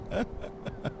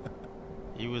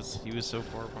He was so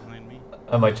far behind me.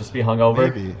 I might just be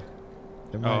hungover. Maybe.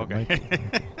 Okay.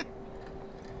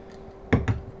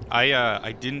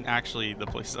 I didn't actually, the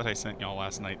place that I sent y'all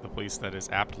last night, the place that is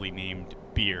aptly named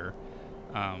Beer,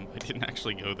 I didn't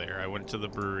actually go there. I went to the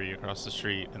brewery across the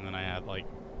street, and then I had like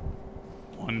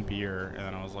one beer, and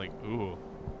then I was like, ooh,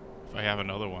 if I have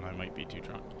another one, I might be too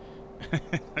drunk.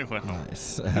 I went home.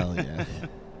 Nice. Hell yeah.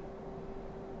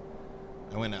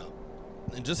 I went out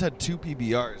and just had 2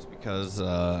 PBRs because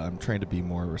I'm trying to be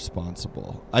more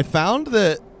responsible. I found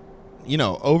that,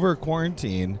 over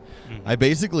quarantine, I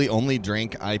basically only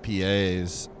drank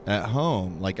IPAs at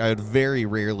home. Like, I would very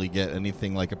rarely get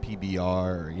anything like a PBR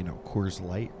or, Coors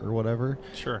Light or whatever.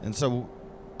 Sure. And so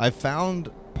I found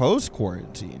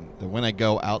post-quarantine that when I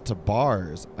go out to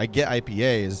bars, I get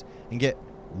IPAs and get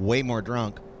way more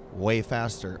drunk, way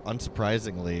faster,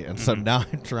 unsurprisingly. And so now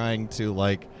I'm trying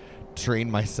to,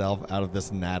 train myself out of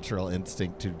this natural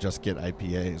instinct to just get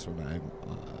IPAs when I'm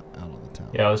out on the town.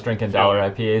 Yeah, I was drinking dollar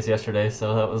IPAs yesterday,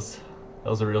 so that was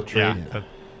a real treat. Yeah.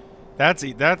 That's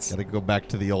Gotta go back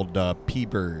to the old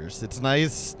P-Bers. It's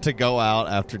nice to go out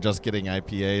after just getting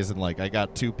IPAs, and I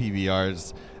got 2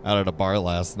 PBRs out at a bar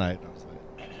last night. I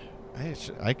was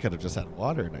like, I could have just had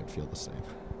water and I'd feel the same.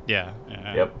 Yeah.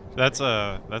 Yep. That's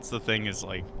the thing is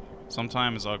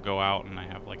sometimes I'll go out and I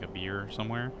have a beer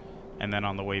somewhere, and then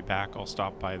on the way back I'll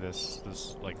stop by this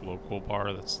local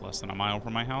bar that's less than a mile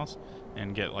from my house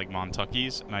and get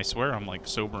Montucky's, and I swear I'm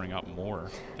sobering up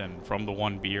more than from the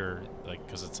one beer,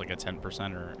 because it's a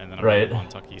 10%er, and then I'm at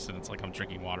Montucky's and it's I'm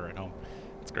drinking water at home.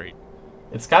 It's great.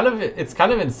 It's kind of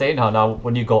insane how now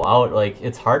when you go out,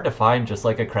 it's hard to find just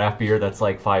a craft beer that's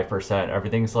 5%.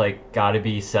 Everything's got to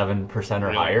be 7% or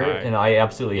Really higher, high. and I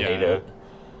absolutely hate it.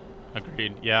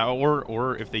 Agreed. Yeah,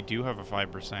 or if they do have a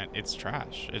 5%, it's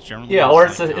trash. It's generally or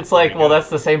it's well, that's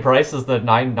the same price as the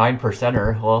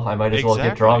 9%er. Well, I might as well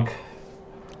get drunk.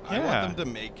 I want them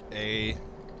to make a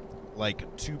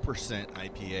 2%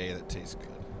 IPA that tastes good.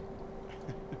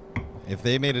 If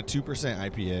they made a 2%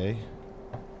 IPA,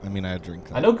 I'd drink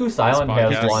that. I know Goose Island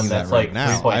has one that's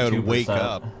 3.2%. I would wake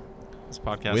up. This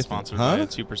podcast is sponsored by a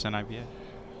 2% IPA.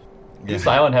 Goose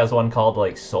Island has one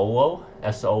called Solo,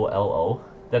 SOLO.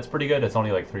 That's pretty good. It's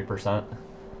only 3%.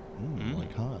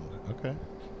 Like Han. Okay.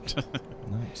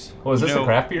 Nice. Well, is this a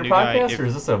craft beer podcast or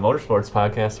is this a motorsports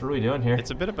podcast? What are we doing here?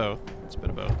 It's a bit of both.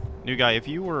 New guy, if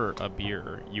you were a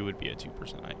beer, you would be a 2%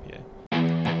 IPA.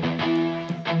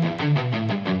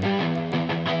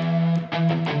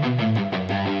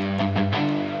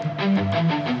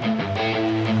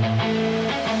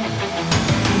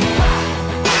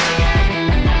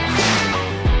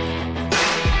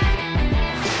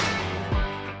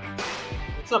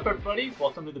 What's up, everybody?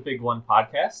 Welcome to the Big One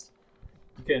Podcast.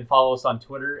 You can follow us on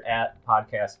Twitter at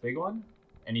podcastbigone.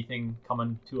 Anything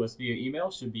coming to us via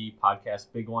email should be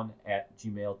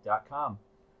podcastbigone@gmail.com.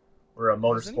 We're a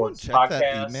motorsports podcast.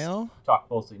 That email? Talk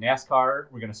mostly NASCAR.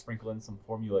 We're going to sprinkle in some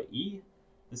Formula E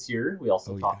this year. We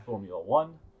also talk Formula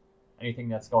 1. Anything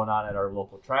that's going on at our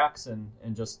local tracks and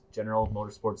just general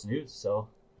motorsports news. So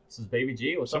this is Baby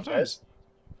G. What's up, guys?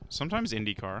 Sometimes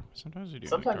IndyCar. Sometimes we do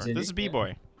Sometimes IndyCar. This is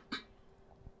Bboy.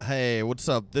 Hey, what's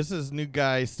up? This is New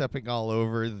Guy stepping all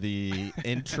over the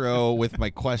intro with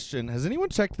my question. Has anyone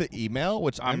checked the email?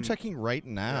 Which I'm checking right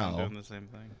now. Yeah, I'm doing the same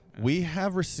thing. Yeah. We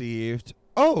have received...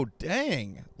 Oh,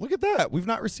 dang. Look at that. We've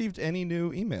not received any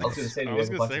new emails. I was going to say, do we I was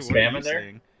have a gonna bunch of say, what are spam you in there?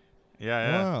 saying?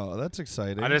 Yeah. Wow, that's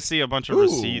exciting. I just see a bunch of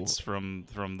receipts from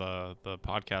the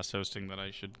podcast hosting that I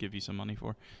should give you some money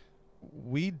for.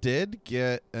 We did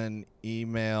get an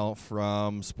email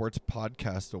from Sports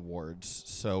Podcast Awards,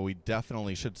 so we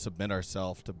definitely should submit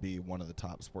ourselves to be one of the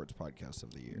top sports podcasts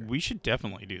of the year. We should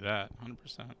definitely do that,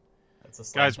 100%.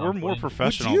 Guys, we're more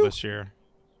professional this year.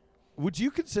 Would you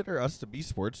consider us to be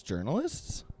sports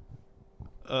journalists?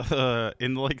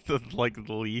 In the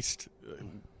least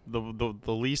the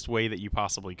least way that you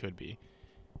possibly could be.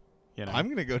 You know? I'm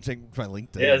gonna go check my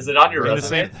LinkedIn. Yeah, is it on your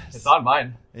resume? It's on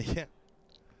mine. Yeah.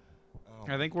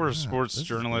 I think we're sports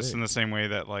journalists in the same way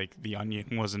that The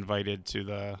Onion was invited to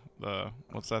the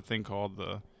what's that thing called,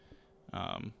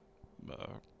 I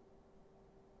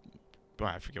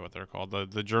forget what they're called,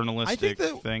 the journalistic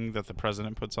thing that the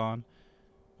president puts on.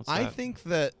 I think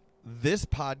that this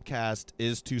podcast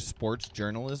is to sports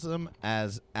journalism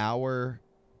as our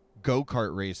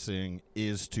go-kart racing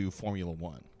is to Formula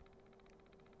 1.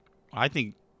 I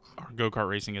think our go-kart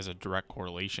racing is a direct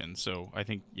correlation. So I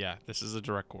think, this is a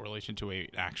direct correlation to an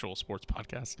actual sports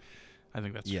podcast. I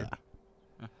think that's true.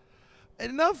 Yeah.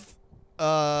 Enough.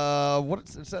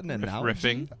 Is that an analogy?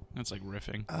 Riffing. That's like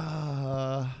riffing.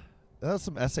 That was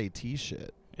some SAT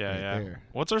shit. Yeah, right yeah. there.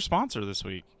 What's our sponsor this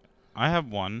week? I have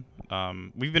one.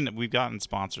 We've gotten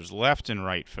sponsors left and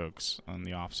right, folks, on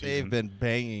the off They've season. been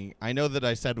banging. I know that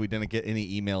I said we didn't get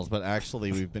any emails, but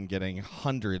actually we've been getting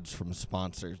hundreds from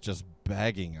sponsors just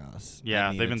begging us. Yeah, I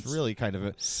mean, they've been it's really kind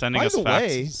of sending By us the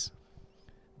way, faxes.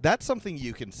 that's something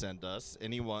you can send us.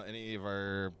 Any of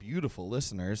our beautiful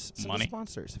listeners, send us Money.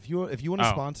 sponsors. If you want to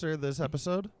Oh. sponsor this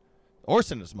episode, or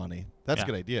send us money, that's Yeah. a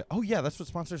good idea. Oh yeah, that's what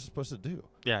sponsors are supposed to do.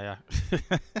 Yeah.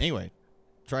 Anyway,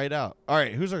 try it out. All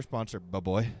right, who's our sponsor,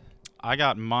 Bboy? I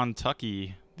got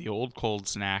Montucky, the old cold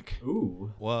snack.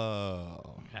 Ooh.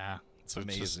 Whoa. Yeah, so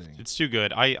Amazing. It's too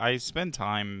good. I spend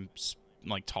time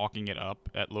like talking it up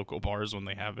at local bars when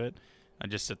they have it. I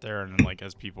just sit there and like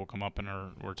as people come up and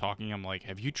we're talking, I'm like,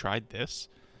 "Have you tried this?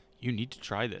 You need to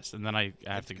try this." And then I have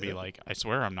That's to be good. like, I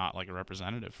swear I'm not like a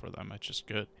representative for them. It's just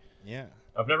good. Yeah.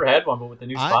 I've never had one, but with the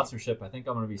new sponsorship, I think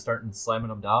I'm going to be starting slamming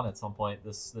them down at some point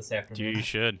this afternoon. Dude, you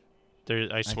should.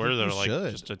 I swear think they're you like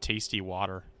should. just a tasty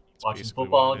water. It's Watching basically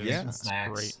football, what it is. getting Yeah. some It's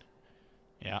snacks. Great.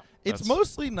 Yeah. It's that's-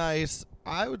 mostly nice.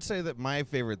 I would say that my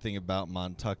favorite thing about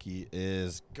Montucky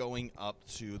is going up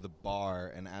to the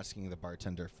bar and asking the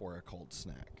bartender for a cold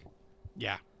snack.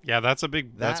 Yeah. That's a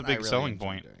big That I really selling enjoy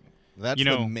point. doing. That's You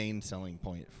the know- main selling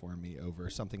point for me over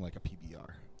something like a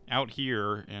PBR. Out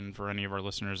here, and for any of our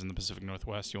listeners in the Pacific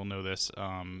Northwest, you'll know this.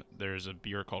 There's a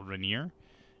beer called Rainier,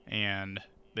 and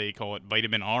they call it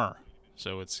Vitamin R.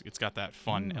 So it's got that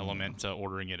fun element to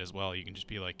ordering it as well. You can just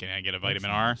be like, "Can I get a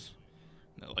Vitamin R?" Nice.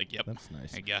 And they're like, "Yep, That's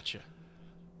nice. I gotcha."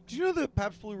 Did you know that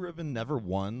Pabst Blue Ribbon never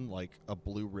won like a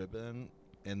blue ribbon,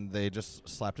 and they just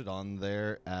slapped it on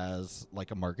there as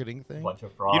like a marketing thing? Bunch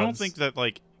of frauds. You don't think that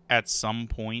like at some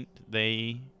point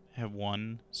they have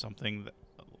won something that,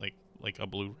 like a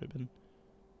blue ribbon?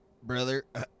 Brother,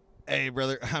 hey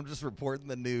brother, I'm just reporting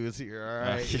the news here.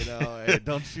 All right, hey,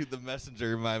 don't shoot the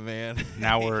messenger, my man.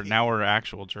 Now we're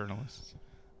actual journalists.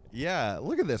 Yeah,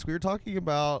 look at this. We were talking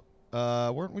about.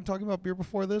 Weren't we talking about beer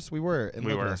before this? We were. And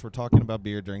We look at were. this. We're talking about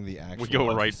beer during the actual. We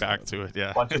go right episode. back to it.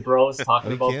 Yeah. Bunch of bros talking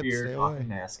We about can't beer, stay talking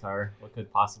away. NASCAR. What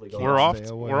could possibly go We're wrong? off. Stay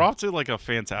away. We're off to like a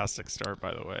fantastic start,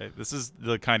 by the way. This is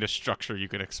the kind of structure you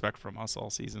can expect from us all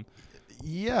season.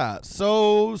 Yeah.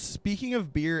 So speaking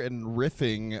of beer and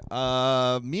riffing,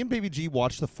 me and Baby G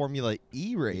watched the Formula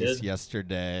E race did.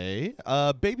 yesterday.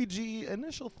 Baby G,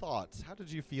 initial thoughts. How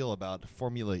did you feel about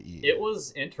Formula E? It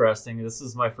was interesting. This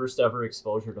is my first ever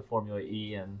exposure to Formula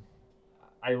E, and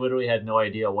I literally had no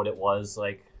idea what it was.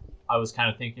 Like, I was kind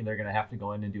of thinking they're going to have to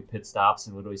go in and do pit stops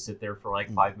and literally sit there for like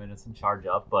 5 minutes and charge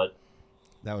up, but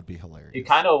That would be hilarious.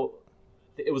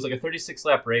 it was like a 36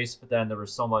 lap race, but then there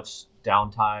was so much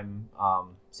downtime,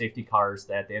 safety cars,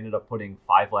 that they ended up putting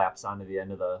 5 laps onto the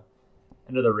end of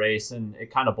the race, and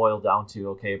it kind of boiled down to,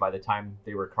 okay, by the time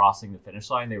they were crossing the finish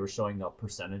line, they were showing the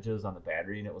percentages on the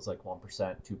battery, and it was like 1%,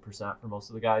 2% for most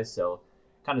of the guys. So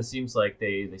kind of seems like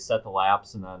they set the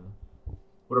laps, and then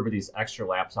whatever these extra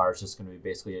laps are is just going to be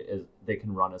basically they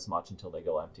can run as much until they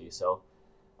go empty. So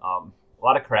a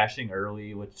lot of crashing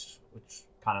early, which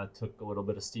kind of took a little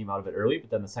bit of steam out of it early, but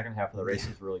then the second half of the race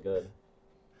was really good.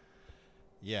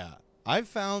 Yeah. I've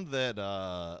found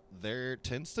that there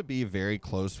tends to be very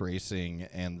close racing,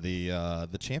 and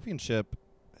the championship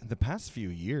in the past few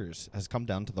years has come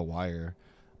down to the wire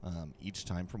each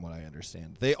time, from what I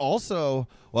understand. They also,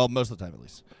 well, most of the time at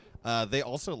least, they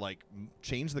also like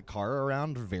change the car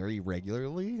around very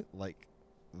regularly. Like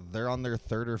they're on their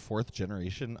 3rd or 4th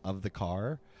generation of the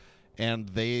car, and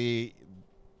they,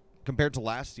 compared to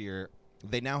last year,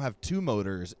 they now have 2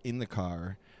 motors in the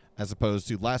car, as opposed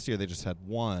to last year they just had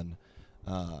 1.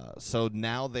 So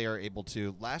now they are able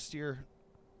to. Last year,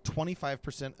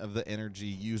 25% of the energy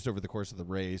used over the course of the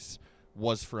race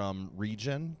was from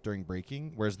regen during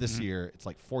braking, whereas this year it's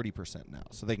like 40% now.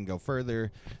 So they can go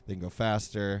further, they can go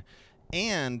faster.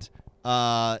 And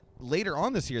later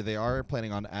on this year, they are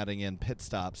planning on adding in pit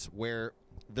stops where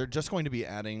they're just going to be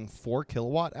adding 4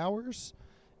 kilowatt hours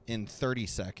in 30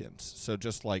 seconds. So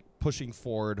just like pushing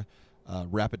forward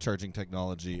rapid charging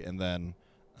technology, and then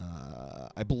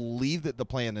I believe that the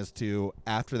plan is to,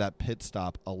 after that pit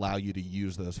stop, allow you to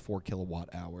use those 4 kilowatt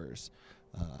hours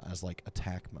as like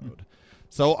attack mode.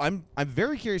 So I'm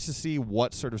very curious to see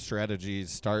what sort of strategies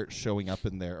start showing up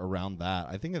in there around that.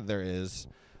 I think that there is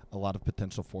a lot of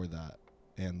potential for that.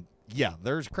 And yeah,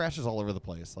 there's crashes all over the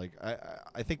place. Like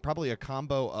I think probably a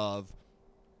combo of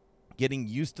getting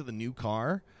used to the new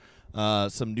car,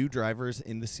 some new drivers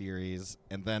in the series,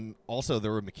 and then also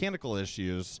there were mechanical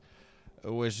issues,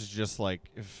 which is just like,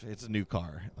 if it's a new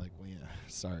car, like, well, yeah,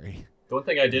 sorry. The one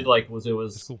thing I did like was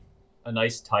It's cool. a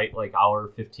nice tight like hour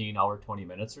 15, hour 20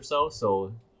 minutes or so.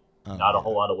 So not a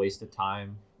whole lot of wasted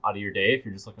time. out of your day. If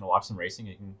you're just looking to watch some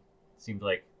racing, seemed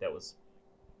like that was,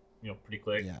 pretty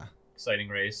quick. Yeah. Exciting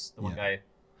race. The one guy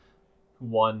who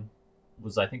won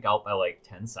was, I think, out by like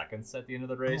 10 seconds at the end of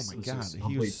the race. Oh my it was God, just he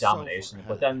complete was so domination. far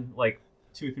But ahead. then like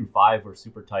 2 through 5 were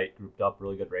super tight, grouped up,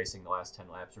 really good racing the last 10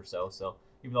 laps or so. So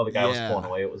even though the guy was pulling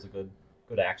away, it was a good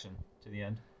action to the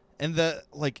end. And it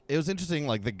was interesting,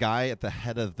 like the guy at the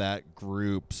head of that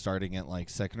group starting at like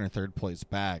second or third place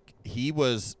back, he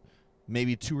was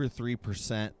maybe 2 or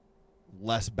 3%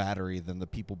 less battery than the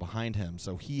people behind him.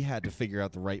 So he had to figure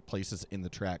out the right places in the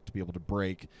track to be able to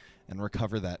brake and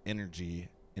recover that energy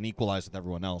and equalize with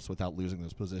everyone else without losing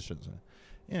those positions.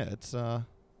 Yeah, it's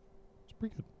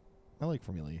pretty good. I like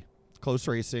Formula E. Close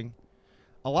racing.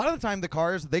 A lot of the time the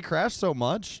cars, they crash so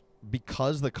much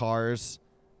because the cars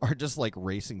are just like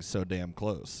racing so damn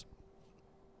close.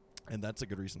 And that's a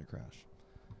good reason to crash.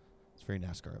 It's very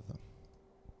NASCAR of them.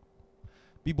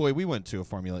 Bboy, we went to a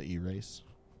Formula E race.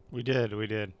 We did.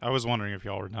 I was wondering if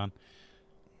y'all were done.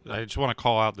 I just want to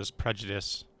call out this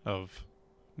prejudice of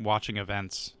watching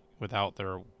events without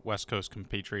their West Coast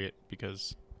compatriot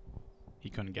because he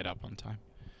couldn't get up on time.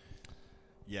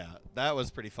 Yeah, that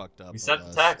was pretty fucked up. We sent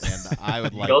the text. And I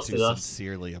would like ghosted to us.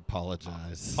 sincerely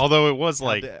apologize. Although it was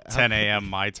like how 10 a.m.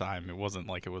 my time. It wasn't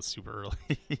like it was super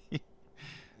early.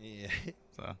 Yeah.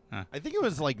 So, I think it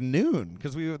was like noon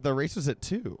because the race was at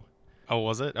 2. Oh,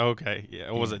 was it? Okay.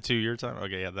 Yeah. Was it 2 your time?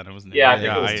 Okay, yeah, then it was noon. Yeah, I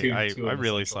think it was 2. I in the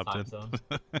really Central slept time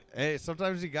in. zone. Hey,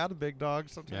 sometimes you got a big dog.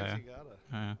 Sometimes Yeah. you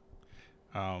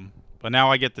gotta. But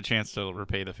now I get the chance to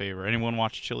repay the favor. Anyone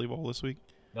watch Chili Bowl this week?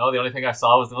 No, the only thing I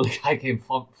saw was the other guy came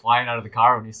flying out of the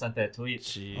car when he sent that tweet.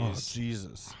 Jeez. Oh,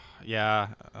 Jesus. Yeah,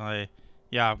 I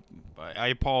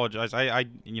apologize. I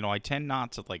tend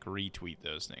not to like retweet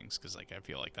those things because like I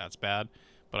feel like that's bad,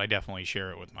 but I definitely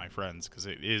share it with my friends because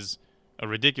it is a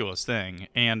ridiculous thing.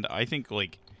 And I think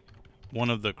like one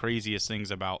of the craziest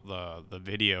things about the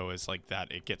video is like that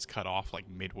it gets cut off like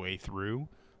midway through.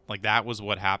 Like that was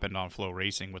what happened on Flow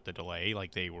Racing with the delay.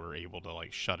 Like they were able to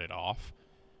like shut it off,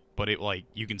 but it like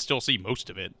you can still see most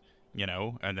of it,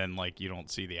 and then like you don't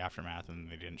see the aftermath and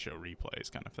they didn't show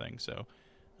replays kind of thing. So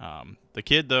the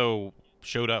kid though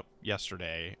showed up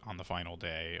yesterday on the final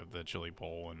day of the Chili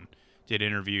Bowl and did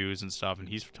interviews and stuff, and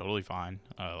he's totally fine.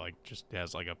 Like just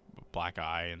has like a black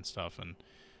eye and stuff, and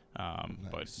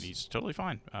but he's totally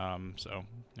fine. So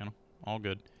all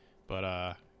good.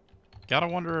 But gotta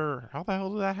wonder how the hell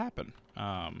did that happen?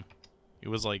 It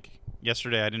was like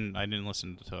yesterday. I didn't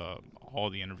listen to all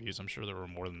the interviews. I'm sure there were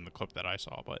more than the clip that I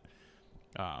saw, but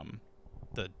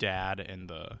the dad and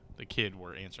the kid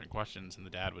were answering questions, and the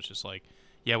dad was just like,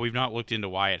 "Yeah, we've not looked into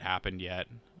why it happened yet.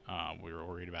 We were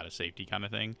worried about a safety kind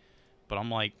of thing." But I'm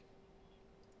like,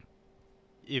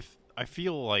 if I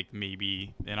feel like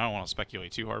maybe, and I don't want to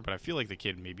speculate too hard, but I feel like the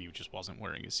kid maybe just wasn't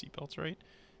wearing his seatbelts right.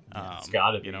 It's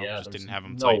gotta be. Just didn't have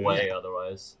him no tightened. way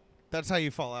otherwise. That's how you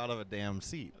fall out of a damn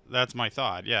seat. That's my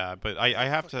thought. Yeah, but I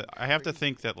have to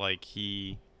think that like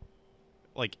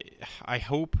I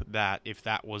hope that if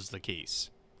that was the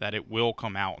case, that it will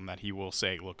come out and that he will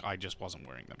say, "Look, I just wasn't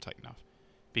wearing them tight enough,"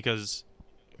 because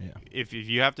if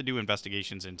you have to do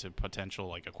investigations into potential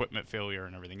like equipment failure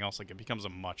and everything else, like it becomes a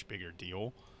much bigger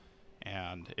deal.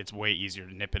 And it's way easier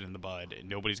to nip it in the bud. And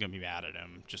nobody's going to be mad at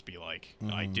him. Just be like,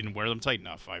 I didn't wear them tight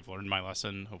enough. I've learned my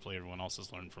lesson. Hopefully everyone else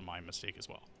has learned from my mistake as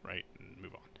well, right? And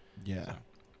move on. Yeah. So.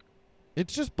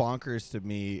 It's just bonkers to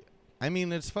me. I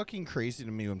mean, it's fucking crazy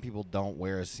to me when people don't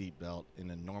wear a seatbelt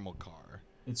in a normal car.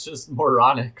 It's just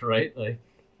moronic, right? Like,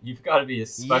 you've got to be a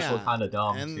special kind of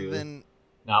dumb to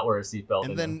not wear a seatbelt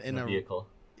in a vehicle.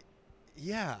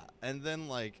 Yeah, and then,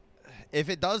 like, if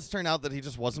it does turn out that he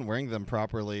just wasn't wearing them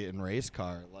properly in race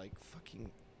car, like fucking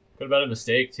could have been a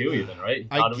mistake too, even right. He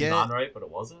thought it was on right, but it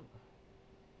wasn't.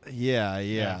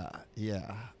 Yeah.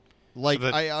 Like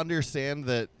I understand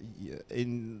that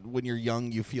when you're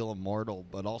young you feel immortal,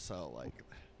 but also like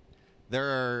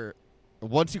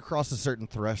once you cross a certain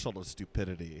threshold of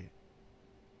stupidity,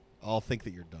 I'll think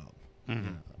that you're dumb.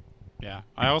 Mm-hmm. Yeah,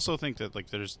 I also think that like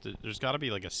there's got to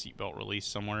be like a seatbelt release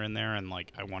somewhere in there, and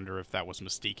like I wonder if that was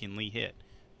mistakenly hit,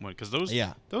 because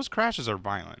those crashes are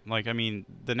violent. Like I mean,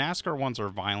 the NASCAR ones are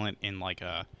violent in like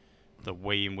the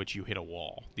way in which you hit a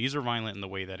wall. These are violent in the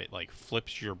way that it like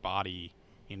flips your body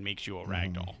and makes you a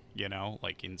ragdoll.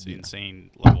 Like insane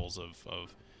levels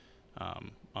of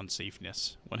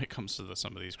unsafeness when it comes to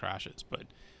some of these crashes. But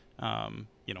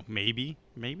maybe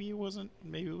it wasn't.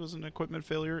 Maybe it was an equipment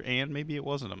failure, and maybe it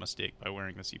wasn't a mistake by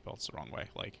wearing the seatbelts the wrong way.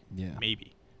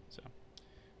 Maybe. So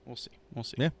we'll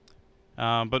see. Yeah.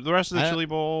 But the rest of the Chili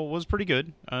Bowl was pretty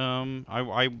good.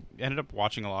 I ended up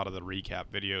watching a lot of the recap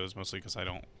videos, mostly because I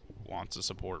don't wants to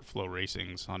support Flow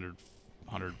Racing's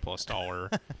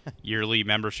 $100+ yearly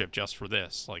membership just for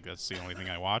this. Like, that's the only thing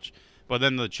I watch. But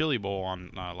then the Chili Bowl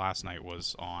on last night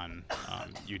was on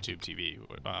YouTube TV,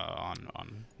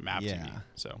 on Map TV,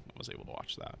 so I was able to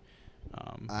watch that.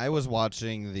 I was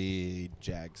watching the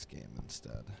Jags game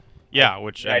instead. Yeah,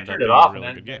 which I ended up turned it being off, a really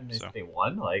and good then game. So. they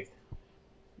won. Like,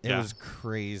 It was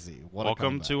crazy.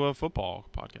 Welcome to a football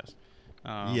podcast.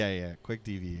 Quick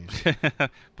deviation.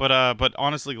 But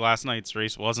honestly, last night's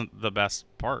race wasn't the best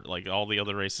part. Like, all the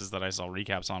other races that I saw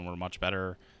recaps on were much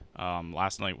better.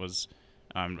 Last night was,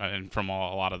 and from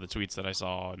a lot of the tweets that I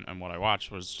saw and what I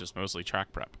watched, was just mostly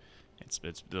track prep. It's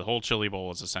the whole Chili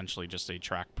Bowl is essentially just a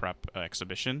track prep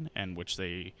exhibition in which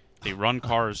they run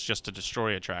cars just to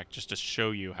destroy a track, just to show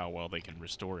you how well they can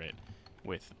restore it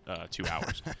with 2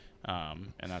 hours.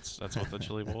 And that's what the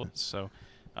Chili Bowl is. So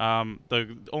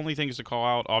the only things to call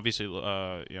out, obviously,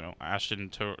 Ashton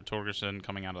Torgerson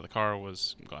coming out of the car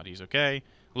was, I'm glad he's okay.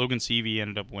 Logan Seavey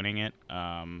ended up winning it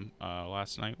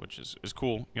last night, which is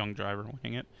cool. Young driver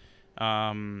winning it.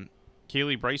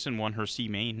 Kaylee Bryson won her C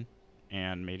main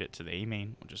and made it to the A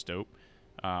main, which is dope.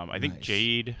 I think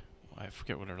Jade, I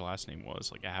forget what her last name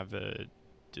was, like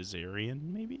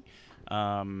Avedizarian maybe.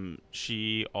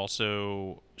 She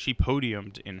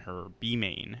podiumed in her B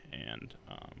main and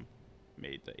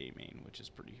made the A main, which is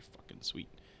pretty fucking sweet.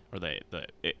 Or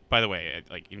by the way,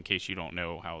 like, in case you don't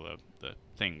know how the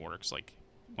thing works, like,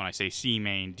 when I say C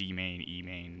main, D main, E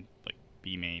main, like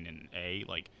B main and A,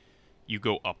 like, you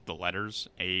go up the letters.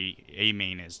 A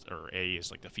main is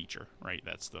like the feature, right?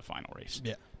 That's the final race.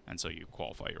 Yeah. And so you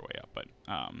qualify your way up. But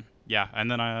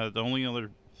and then the only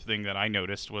other thing that I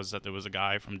noticed was that there was a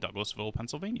guy from Douglasville,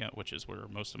 Pennsylvania, which is where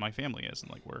most of my family is, and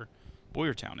like where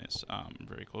Boyertown is,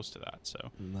 very close to that.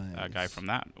 So a guy from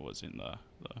that was in the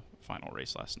final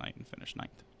race last night and finished 9th.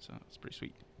 So it's pretty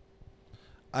sweet.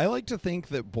 I like to think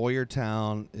that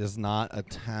Boyertown is not a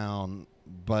town,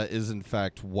 but is in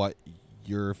fact what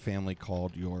your family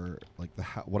called your, like, the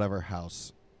whatever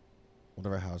house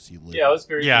you live. Yeah, I was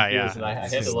very confused, yeah. and I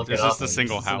had to look it It's up. just a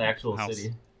single It's an actual house.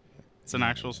 city. It's an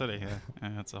actual city. Yeah,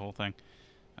 that's the whole thing.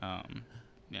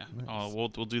 Nice. We'll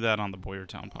do that on the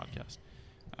Boyertown podcast.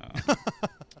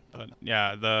 But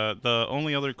yeah, the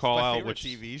only other call my out, favorite which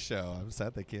TV show. I'm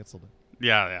sad they canceled it.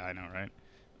 Yeah, I know, right?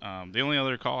 The only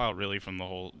other call out really from the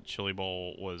whole Chili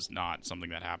Bowl was not something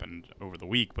that happened over the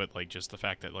week, but like just the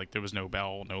fact that like there was no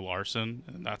Bell, no Larson,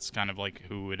 and that's kind of like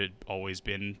who it had always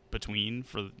been between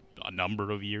for a number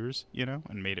of years,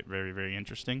 and made it very, very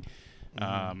interesting.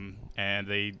 And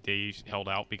they held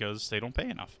out because they don't pay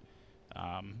enough.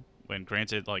 When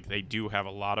granted, like, they do have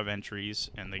a lot of entries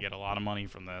and they get a lot of money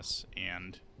from this,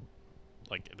 and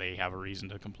like they have a reason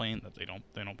to complain that they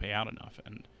don't pay out enough.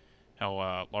 And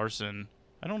hell, Larson,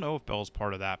 I don't know if Bell's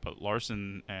part of that, but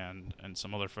Larson and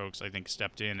some other folks, I think,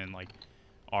 stepped in and like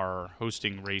are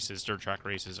hosting races, dirt track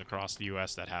races across the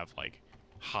U.S. that have like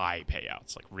high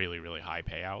payouts, like really, really high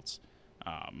payouts,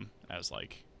 as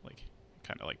like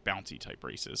kind of like bounty type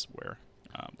races where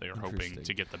they are hoping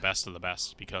to get the best of the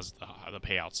best because the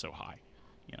payout's so high,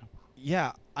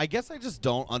 Yeah, I guess I just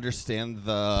don't understand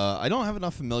I don't have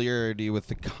enough familiarity with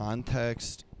the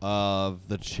context of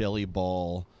the Chili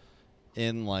Bowl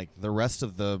in like the rest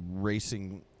of the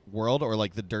racing world or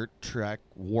like the dirt track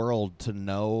world to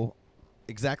know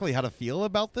exactly how to feel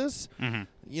about this.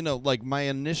 Mm-hmm. Like my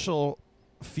initial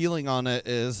feeling on it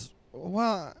is,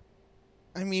 well,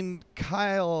 I mean,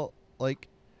 Kyle, like,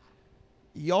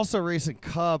 you also race in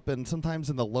Cup and sometimes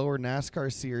in the lower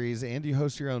NASCAR series, and you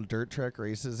host your own dirt track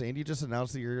races, and you just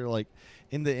announced that you're like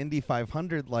in the Indy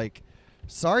 500. Like,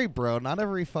 sorry, bro, not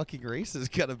every fucking race is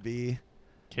gonna be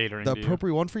catering the to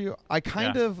appropriate you. one for you. I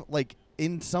kind of like,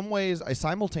 in some ways, I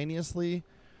simultaneously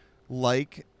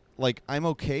like I'm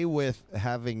okay with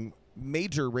having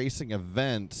major racing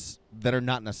events that are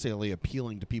not necessarily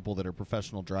appealing to people that are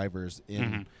professional drivers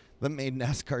in the main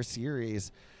NASCAR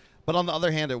series. But on the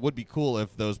other hand, it would be cool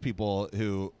if those people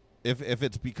who, if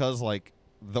it's because like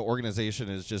the organization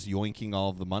is just yoinking all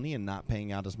of the money and not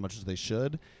paying out as much as they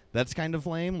should, that's kind of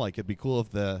lame. Like, it'd be cool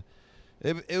if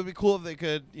it would be cool if they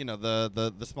could,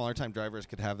 the smaller time drivers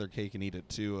could have their cake and eat it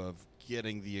too, of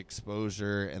getting the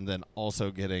exposure and then also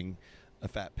getting a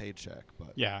fat paycheck.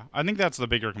 But yeah, I think that's the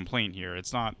bigger complaint here.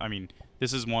 It's not, I mean,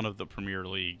 this is one of the Premier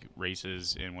League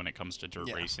races, and when it comes to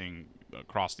dirt racing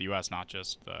across the U.S., not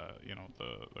just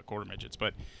the quarter midgets,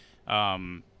 but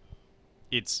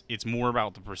it's more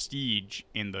about the prestige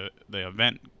in the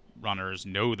event. Runners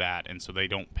know that, and so they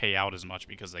don't pay out as much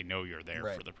because they know you're there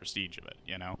for the prestige of it,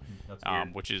 That's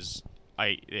weird. which is,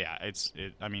 I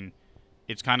mean,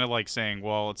 it's kind of like saying,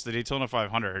 well, it's the Daytona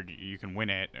 500, you can win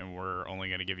it, and we're only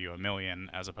going to give you $1 million,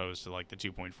 as opposed to like the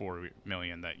 2.4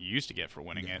 million that you used to get for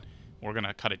winning it. We're going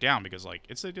to cut it down because like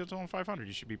it's the Daytona 500.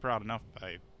 You should be proud enough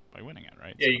by winning it,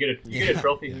 right? Yeah, So, you get a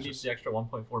trophy. Who needs the extra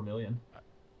 1.4 million?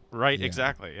 right, Yeah.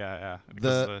 exactly. Yeah.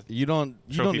 Because You don't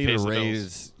trophy need a pays the bills.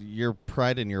 raise. Your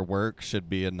pride in your work should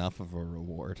be enough of a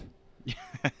reward. Yeah,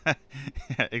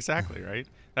 exactly, right?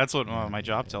 That's what my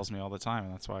job tells me all the time,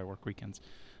 and that's why I work weekends.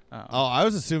 I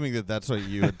was assuming that's what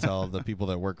you would tell the people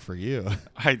that work for you.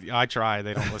 I try.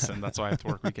 They don't listen. That's why I have to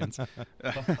work weekends.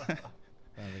 That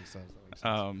makes sense.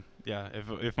 Yeah.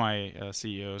 If my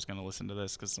CEO is going to listen to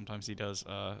this, because sometimes he does,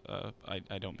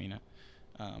 I don't mean it.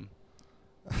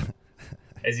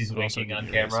 As he's winking on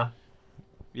camera.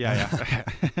 Yeah.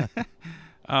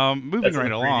 Moving That's right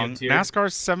the along, preview tier.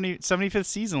 NASCAR's 75th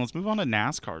season. Let's move on to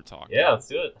NASCAR talk. Yeah, let's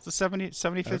do it. It's the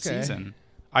 75th Okay. season.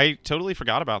 I totally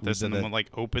forgot about this, We and did then it.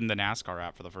 opened the NASCAR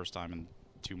app for the first time in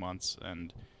 2 months,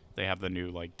 and they have the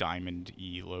new Diamond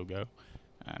E logo,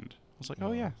 and I was like,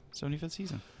 oh yeah, 75th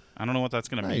season. I don't know what that's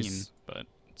gonna mean, Nice. but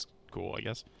it's cool, I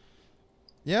guess.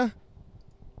 Yeah.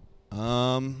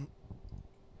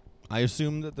 I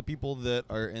assume that the people that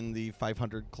are in the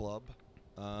 500 club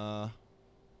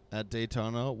at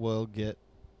Daytona will get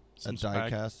Some a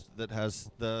swag. diecast that has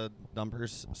the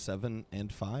numbers 7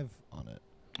 and 5 on it.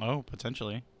 Oh,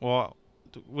 potentially. Well,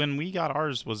 when we got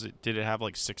ours, did it have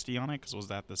 60 on it? Because was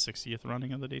that the 60th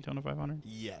running of the Daytona 500?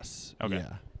 Yes. Okay.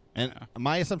 Yeah. And Yeah.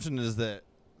 my assumption is that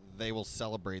they will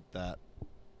celebrate that.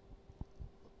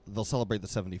 They'll celebrate the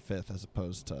 75th as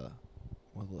opposed to,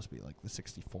 what will this be, the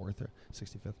 64th or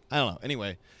 65th? I don't know.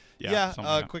 Anyway, something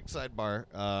like that. quick sidebar.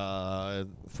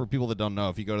 For people that don't know,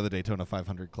 if you go to the Daytona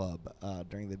 500 Club,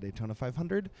 during the Daytona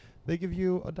 500, they give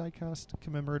you a diecast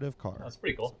commemorative car. That's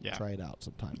pretty cool. Yeah. Try it out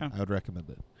sometime. Yeah. I would recommend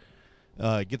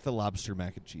it. Get the lobster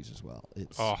mac and cheese as well.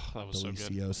 It's Oh, that was so good.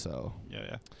 delicioso.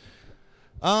 Yeah.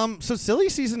 So silly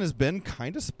season has been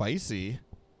kind of spicy.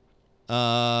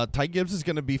 Ty Gibbs is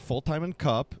going to be full-time in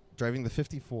Cup, driving the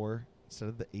 54 instead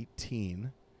of the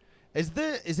 18. Is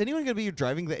anyone going to be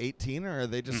driving the 18, or are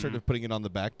they just sort of putting it on the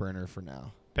back burner for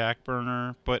now? Back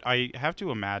burner, but I have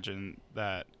to imagine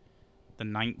that the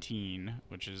 19,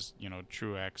 which is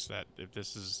Truex, that if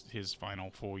this is his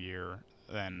final full year,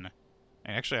 then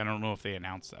and actually I don't know if they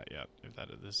announced that yet.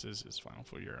 If this is his final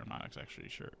full year, I'm not exactly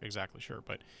sure.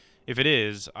 But if it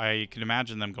is, I can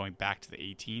imagine them going back to the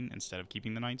 18 instead of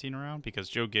keeping the 19 around, because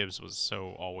Joe Gibbs was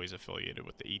so always affiliated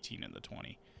with the 18 and the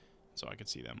 20, so I could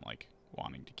see them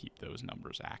wanting to keep those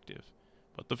numbers active.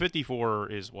 But the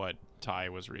 54 is what Ty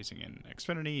was racing in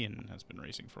Xfinity and has been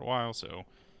racing for a while, so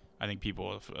I think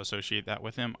people associate that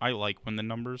with him. I like when the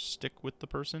numbers stick with the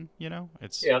person,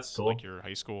 It's, that's cool. like your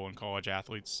high school and college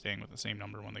athletes staying with the same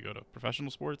number when they go to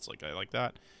professional sports. I like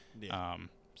that. Yeah.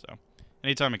 So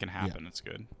anytime it can happen, it's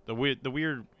good. The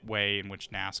weird way in which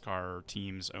NASCAR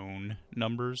teams own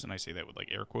numbers, and I say that with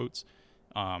air quotes,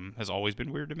 has always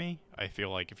been weird to me. I feel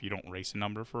like if you don't race a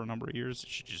number for a number of years, it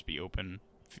should just be open.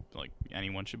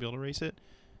 Anyone should be able to race it.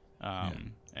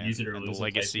 And, Use it or and lose the it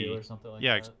type legacy, deal or something like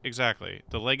yeah, that. exactly.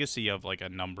 The legacy of a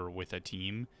number with a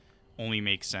team only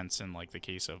makes sense in the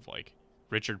case of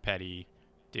Richard Petty,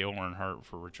 Dale Earnhardt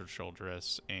for Richard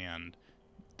Childress, and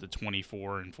the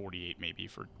 24 and 48 maybe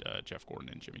for Jeff Gordon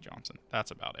and Jimmy Johnson.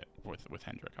 That's about it with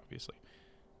Hendrick, obviously.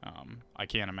 I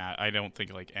can't imagine. I don't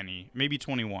think maybe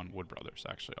 21 Wood Brothers.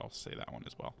 Actually, I'll say that one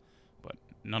as well. But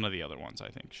none of the other ones I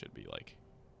think should be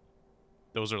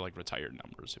those are retired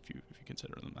numbers if you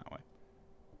consider them that way.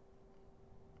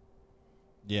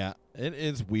 Yeah, it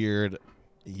is weird.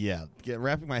 Yeah,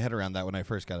 wrapping my head around that when I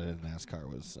first got into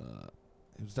NASCAR was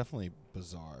definitely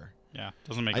bizarre. Yeah,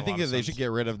 doesn't make. I a think lot that of they sense. should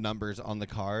get rid of numbers on the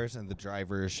cars, and the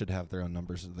drivers should have their own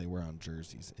numbers that they wear on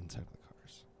jerseys inside the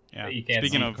cars. Yeah. You can't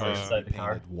Speaking see of cars inside the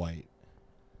car. Painted white.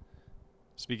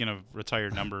 Speaking of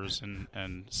retired numbers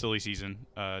and silly season,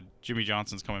 Jimmy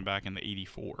Johnson's coming back in the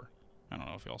 84. I don't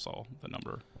know if y'all saw the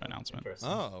number announcement. Interesting.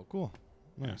 Oh, cool.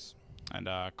 Nice. And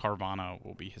Carvana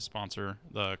will be his sponsor.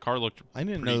 The car looked I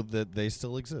didn't know that they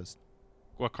still exist.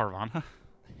 What, Carvana?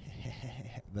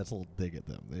 That's a little dig at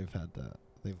them. They've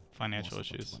Financial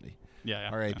lost a bunch issues. of money. Yeah.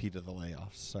 R.I.P. to the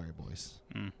layoffs. Sorry, boys.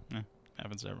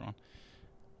 Happens to everyone.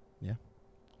 Yeah.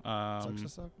 Sucks to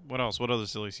suck. What else? What other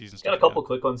silly season stuff? Got a you couple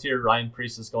quick ones here. Ryan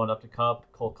Preece is going up to Cup.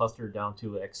 Cole Custer down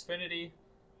to Xfinity.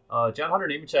 John Hunter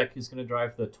Nemechek is going to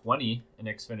drive the 20 in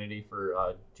Xfinity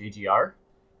for JGR.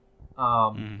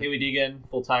 Haley Deegan,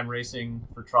 full-time racing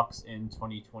for trucks in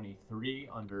 2023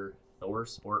 under Thor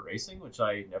Sport Racing, which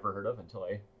I never heard of until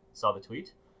I saw the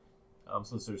tweet.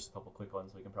 So there's a couple quick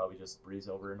ones we can probably just breeze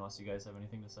over unless you guys have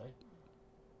anything to say.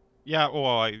 Yeah,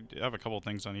 well, I have a couple of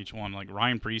things on each one. Like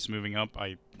Ryan Preece moving up,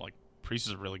 Preece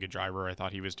is a really good driver. I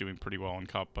thought he was doing pretty well in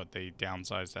Cup, but they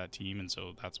downsized that team, and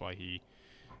so that's why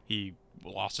he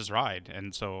lost his ride.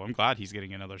 And so I'm glad he's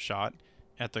getting another shot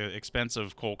at the expense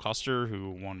of Cole Custer,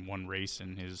 who won one race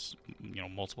in his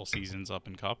multiple seasons up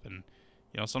in Cup. And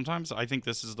sometimes I think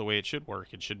this is the way it should work.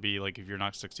 It should be like if you're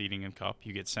not succeeding in Cup,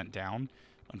 you get sent down.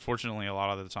 Unfortunately, a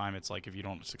lot of the time it's like if you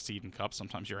don't succeed in Cup,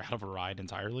 sometimes you're out of a ride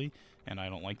entirely, and I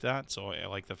don't like that. So I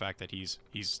like the fact that he's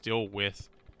still with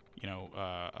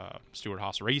Stewart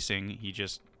Haas Racing. He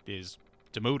just is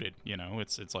demoted.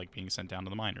 It's like being sent down to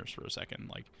the minors for a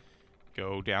second. Like,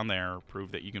 go down there,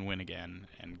 prove that you can win again,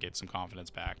 and get some confidence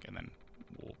back, and then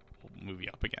we'll move you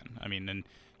up again. I mean, and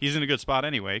he's in a good spot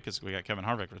anyway because we got Kevin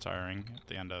Harvick retiring at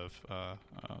the end of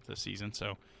this season.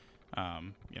 So,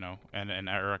 and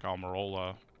Eric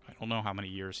Almirola, I don't know how many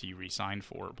years he re-signed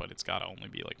for, but it's got to only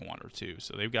be like 1 or 2.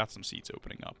 So they've got some seats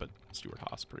opening up at Stewart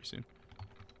Haas pretty soon.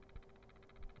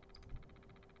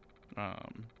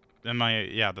 And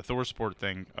the Thor Sport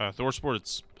thing. Thor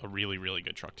Sport's a really, really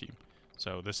good truck team.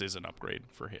 So this is an upgrade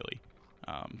for Haley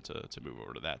to move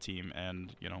over to that team.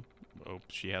 And, hope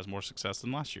she has more success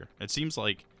than last year. It seems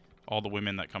like all the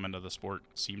women that come into the sport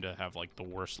seem to have, like, the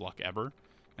worst luck ever.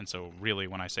 And so, really,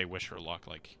 when I say wish her luck,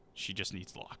 like, she just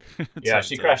needs luck. Yeah,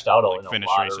 she crashed out in a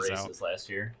lot of races last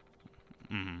year.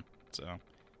 Mm-hmm. So,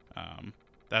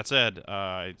 that said,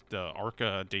 the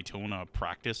ARCA Daytona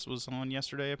practice was on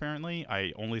yesterday, apparently.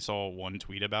 I only saw one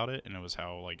tweet about it, and it was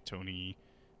how, like, Tony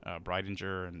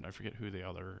Breidinger and I forget who the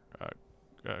other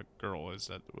girl is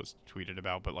that was tweeted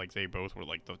about, but, like, they both were,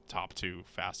 like, the top 2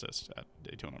 fastest at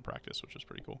Daytona practice, which was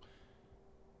pretty cool.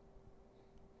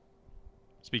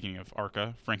 Speaking of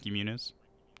ARCA, Frankie Muniz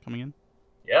coming in.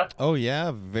 Yeah. Oh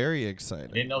yeah, very exciting.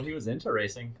 I didn't know he was into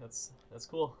racing. That's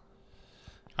cool.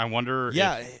 I wonder.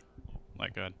 Yeah.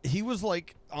 Like he was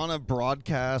like on a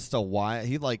broadcast a while.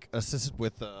 He like assisted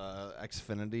with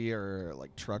Xfinity or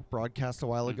like truck broadcast a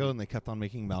while ago, and they kept on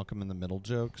making Malcolm in the Middle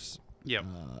jokes. Yep.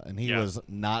 And he was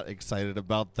not excited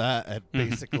about that. And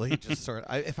basically, just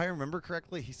if I remember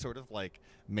correctly, he sort of like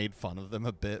made fun of them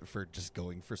a bit for just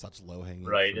going for such low hanging.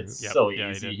 Right. fruit. It's so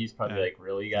easy. He's probably like,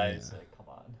 really, guys? Yeah. Like, come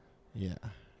on.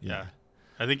 Yeah.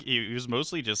 I think he was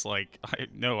mostly just like,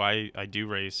 I do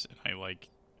race and I like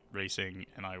racing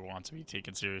and I want to be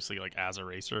taken seriously like as a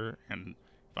racer, and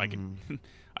if I could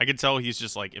I could tell he's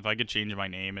just like, if I could change my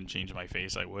name and change my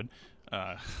face, I would.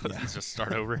 Let's just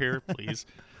start over here, please.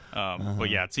 But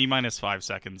yeah, T minus 5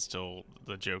 seconds till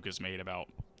the joke is made about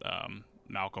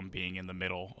Malcolm being in the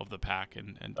middle of the pack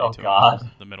and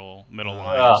the middle line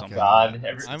or something. Oh God!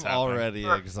 I'm already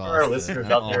exhausted. For our listeners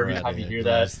out there, every time you hear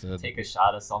that, take a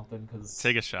shot of something.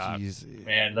 Take a shot. Jeez.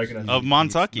 Man, they're gonna of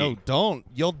Montucky. No, don't.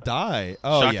 You'll die.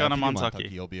 Oh Shotgun yeah, of Montucky.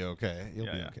 You'll be okay. You'll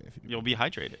be okay. If You'll be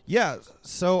hydrated. Yeah.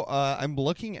 So I'm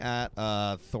looking at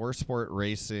Thor Sport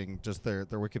Racing, just their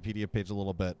Wikipedia page a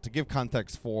little bit to give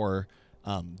context for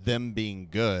them being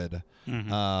good.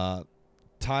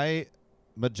 Ty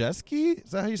Majeski,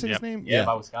 is that how you say his name? Yeah,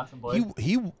 my Wisconsin boy.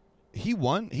 He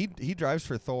won. He drives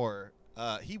for Thor.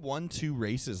 He won 2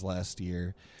 races last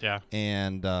year. Yeah,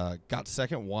 and got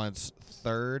second once,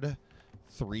 third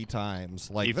 3 times.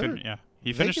 Like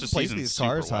he finished the season these super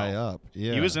cars well. high up.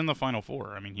 Yeah, he was in the Final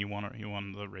Four. I mean, he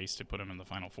won the race to put him in the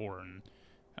Final Four, and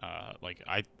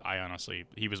I honestly,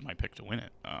 he was my pick to win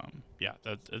it.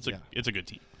 It's a good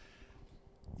team.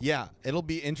 Yeah, it'll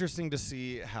be interesting to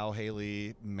see how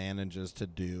Haley manages to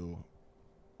do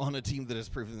on a team that has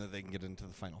proven that they can get into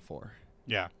the Final Four.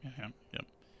 Yeah.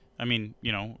 I mean,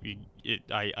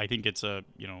 I think it's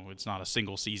it's not a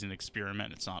single season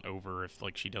experiment. It's not over if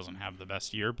like she doesn't have the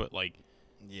best year, but like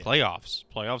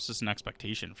playoffs is an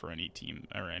expectation for any team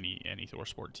or any Thor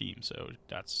Sport team. So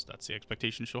that's the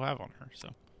expectation she'll have on her. So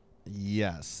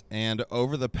yes, and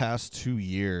over the past 2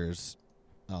 years,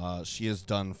 she has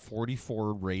done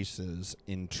 44 races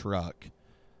in truck,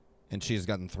 and she has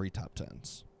gotten 3 top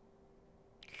 10s.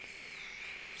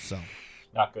 So,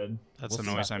 not good. That's the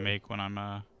noise I make when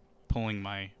I'm pulling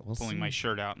my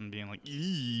shirt out and being like,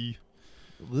 "Ee."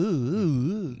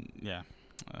 Yeah.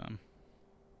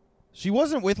 She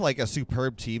wasn't with like a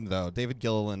superb team though. David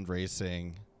Gilliland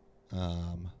Racing.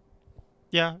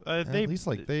 Yeah, at least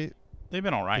like they've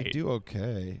been all right. They do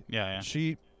okay. Yeah.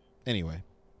 Anyway,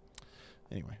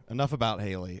 enough about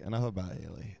Haley.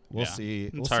 We'll see.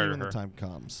 We'll see when the time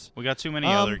comes. We got too many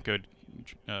other good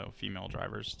female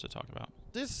drivers to talk about.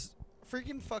 This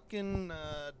freaking fucking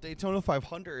Daytona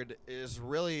 500 is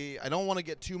really, I don't want to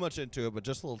get too much into it, but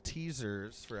just little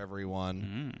teasers for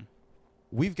everyone.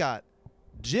 We've got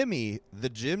Jimmy, the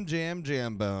Jim Jam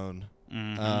Jambone,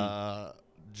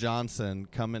 Johnson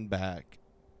coming back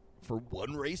for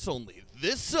one race only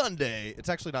this Sunday. It's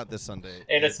actually not this Sunday.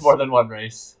 And it's more than one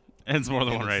race. It's more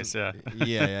than one race, yeah.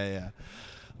 Yeah.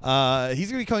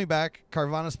 He's going to be coming back.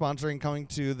 Carvana sponsoring, coming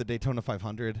to the Daytona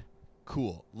 500.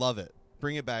 Cool. Love it.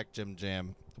 Bring it back, Jim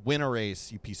Jam. Win a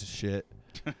race, you piece of shit.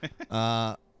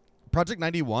 Project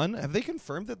 91, have they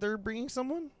confirmed that they're bringing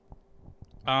someone?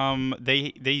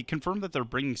 They confirmed that they're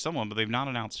bringing someone, but they've not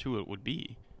announced who it would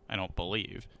be, I don't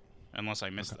believe. Unless I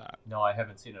missed that. No, I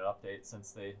haven't seen an update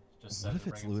since they just said what if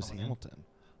it's Lewis Hamilton?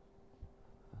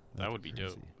 That would be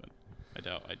dope, but I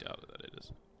doubt that it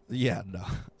is. Yeah, no.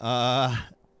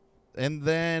 And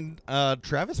then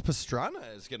Travis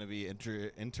Pastrana is going to be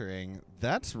entering.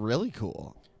 That's really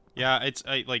cool. Yeah,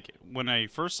 like when I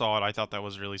first saw it, I thought that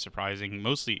was really surprising.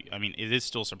 Mostly, I mean, it is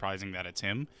still surprising that it's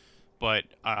him, but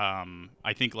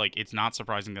I think like it's not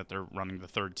surprising that they're running the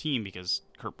third team because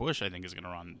Kurt Busch, I think, is going to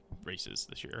run races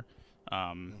this year,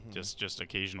 just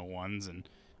occasional ones, and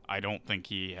I don't think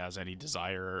he has any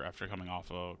desire after coming off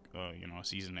a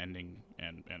season-ending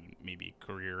and maybe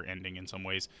career-ending in some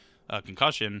ways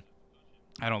concussion.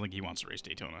 I don't think he wants to race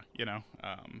Daytona,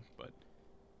 but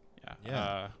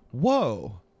yeah.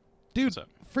 Whoa. Dude, what's up?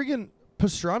 friggin'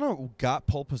 Pastrana got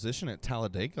pole position at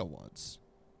Talladega once.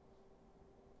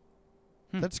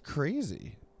 That's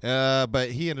crazy.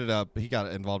 But he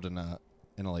got involved in a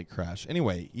late crash.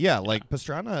 Anyway,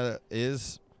 Pastrana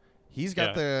he's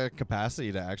got the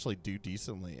capacity to actually do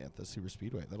decently at the super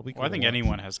speedway. That'll be cool. Well, I think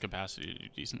anyone has capacity to do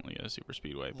decently at a super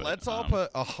speedway. But, let's all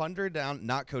put 100 down,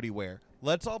 not Cody Ware.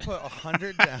 Let's all put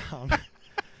 100 down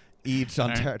each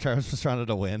on Travis Pastrana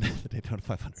to win the Daytona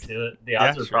 500. Let's do it. The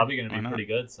odds are probably going to be pretty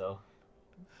good. So,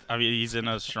 I mean, he's in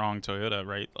a strong Toyota,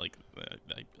 right? Like,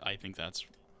 I think that's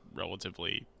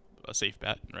relatively a safe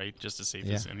bet, right? Just as safe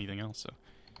as anything else. So,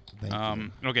 Thank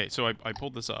you. Okay, so I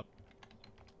pulled this up.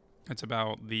 It's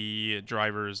about the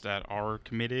drivers that are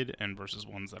committed and versus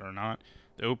ones that are not.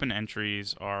 The open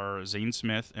entries are Zane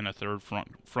Smith in a third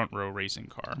front row racing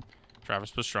car,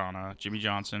 Travis Pastrana, Jimmy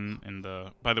Johnson in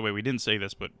the. By the way, we didn't say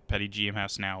this, but Petty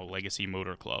GMS now Legacy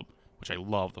Motor Club, which I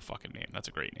love the fucking name. That's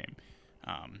a great name.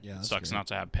 It sucks not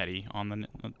to have Petty on the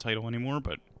title anymore,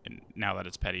 but now that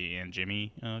it's Petty and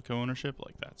Jimmy co-ownership,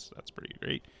 like that's pretty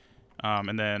great.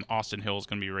 And then Austin Hill is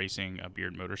going to be racing a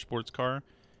Beard Motorsports car.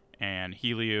 And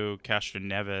Helio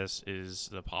Castroneves is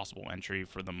the possible entry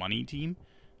for the Money team,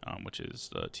 which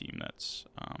is the team that's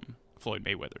Floyd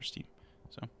Mayweather's team.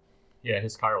 So, yeah,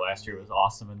 his car last year was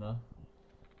awesome in the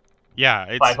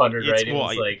 500, right? It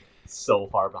was like so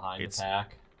far behind the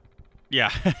pack. Yeah.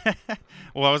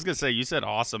 Well, I was gonna say you said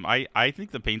awesome. I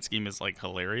think the paint scheme is like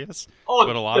hilarious. Oh,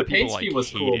 but a lot of people paint scheme was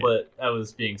cool, but I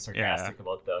was being sarcastic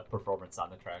about the performance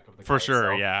on the track of the car. For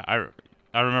sure, yeah.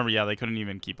 I remember, they couldn't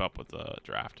even keep up with the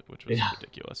draft, which was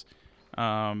ridiculous.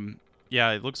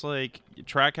 It looks like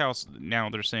Trackhouse now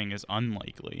they're saying is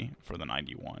unlikely for the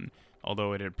 91,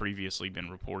 although it had previously been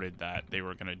reported that they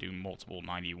were going to do multiple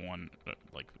 91,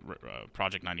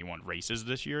 Project 91 races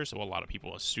this year, so a lot of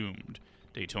people assumed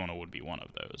Daytona would be one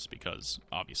of those because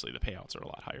obviously the payouts are a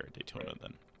lot higher at Daytona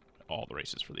than all the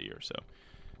races for the year. So,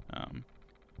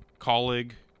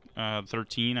 Colleague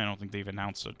 13. I don't think they've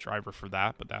announced a driver for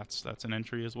that, but that's an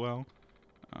entry as well.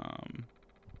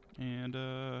 And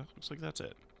looks like that's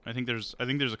it. I think there's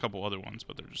a couple other ones,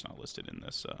 but they're just not listed in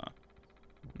this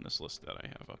list that I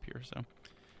have up here. So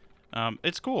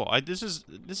it's cool. This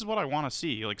is what I want to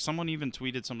see. Like someone even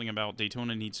tweeted something about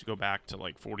Daytona needs to go back to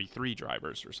like 43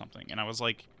 drivers or something, and I was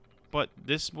like, but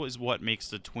this was what makes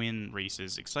the twin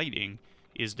races exciting.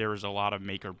 Is there's a lot of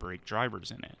make or break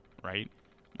drivers in it, right?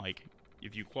 Like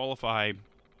if you qualify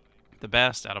the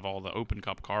best out of all the Open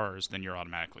Cup cars, then you're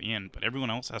automatically in. But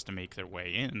everyone else has to make their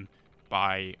way in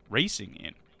by racing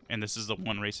in. And this is the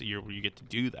one race a year where you get to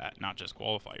do that, not just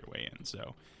qualify your way in.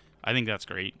 So I think that's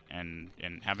great. And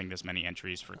having this many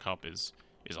entries for Cup is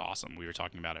awesome. We were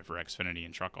talking about it for Xfinity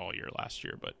and Truck all year last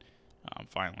year. But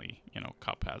finally,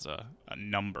 Cup has a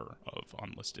number of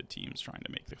unlisted teams trying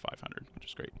to make the 500, which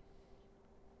is great.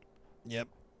 Yep.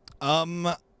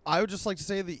 I would just like to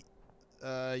say that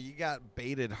you got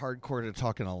baited hardcore to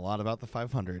talking a lot about the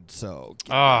 500, so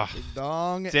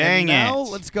dong. Dang now it.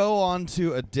 Let's go on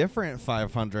to a different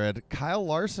 500. Kyle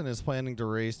Larson is planning to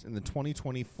race in the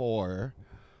 2024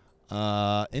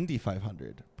 Indy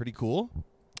 500. Pretty cool.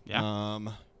 Yeah.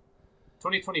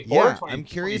 2024 yeah, or 2023? I'm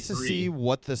curious to see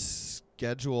what the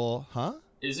schedule,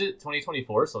 Is it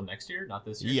 2024, so next year, not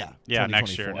this year? Yeah,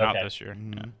 next year, not Okay. this year.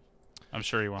 Mm-hmm. Yeah. I'm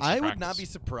sure he wants to I practice. would not be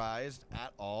surprised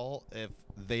at all if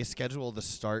they schedule the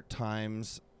start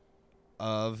times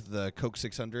of the Coke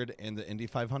 600 and the Indy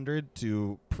 500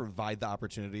 to provide the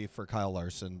opportunity for Kyle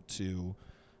Larson to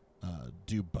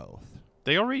do both.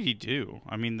 They already do.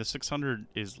 I mean, the 600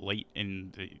 is late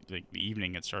in the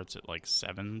evening. It starts at like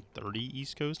 7:30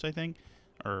 East Coast, I think,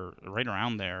 or right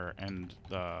around there. And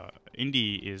the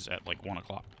Indy is at like 1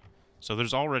 o'clock. So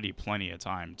there's already plenty of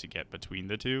time to get between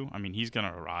the two. I mean, he's going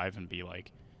to arrive and be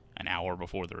like an hour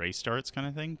before the race starts kind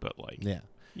of thing. But like,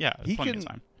 yeah, plenty of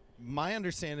time. My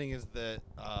understanding is that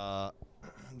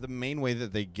the main way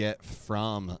that they get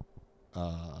from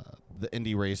the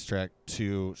Indy racetrack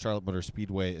to Charlotte Motor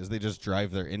Speedway is they just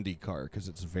drive their Indy car because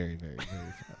it's very, very,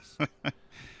 very fast.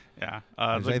 Yeah,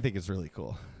 which I think is really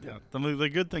cool. Yeah, the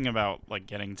good thing about like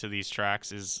getting to these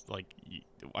tracks is like,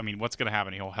 I mean, what's gonna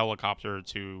happen? He'll helicopter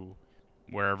to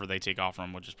wherever they take off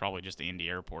from, which is probably just the Indy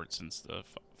airport since the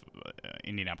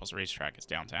Indianapolis racetrack is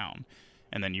downtown,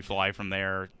 and then you fly from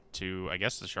there to, I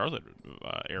guess, the Charlotte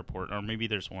airport, or maybe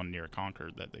there's one near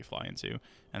Concord that they fly into,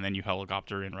 and then you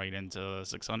helicopter in right into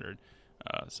 600.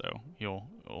 So he'll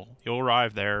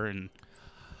arrive there and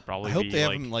probably. I hope be they have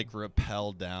like, him like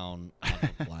rappel down on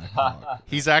the Black Hawk.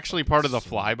 He's actually part of the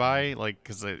flyby, like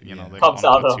because they comes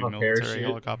out put of two a military parachute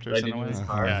helicopters right in a way. into his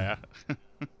car. Yeah.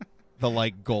 The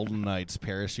like Golden Knights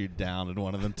parachute down, and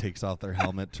one of them takes off their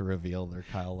helmet to reveal they're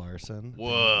Kyle Larson.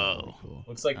 Whoa! Really cool.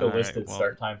 Looks like the listed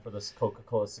start time for this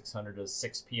Coca-Cola 600 is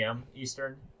 6 p.m.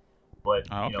 Eastern, but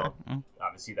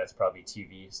obviously that's probably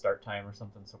TV start time or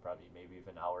something, so probably maybe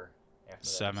even an hour after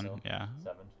 7. that. So Yeah.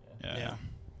 7.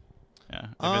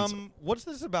 Yeah. What's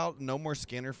this about? No more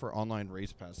scanner for online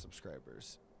race pass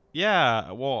subscribers.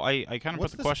 Yeah, well, I kind of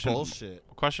What's put the this bullshit?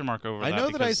 question mark over that. I know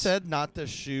that I said not to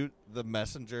shoot the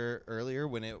messenger earlier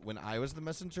when I was the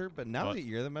messenger, but now that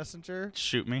you're the messenger,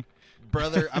 shoot me,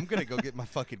 brother. I'm gonna go get my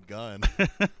fucking gun.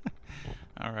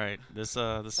 All right, this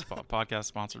podcast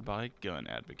sponsored by Gun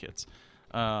Advocates.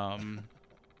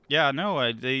 Yeah,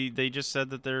 no, they just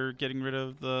said that they're getting rid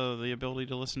of the ability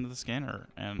to listen to the scanner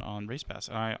and on Race Pass,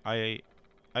 and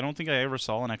I don't think I ever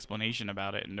saw an explanation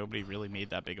about it, and nobody really made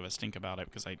that big of a stink about it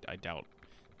because I doubt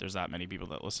there's that many people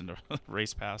that listen to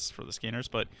Race Pass for the scanners.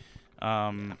 But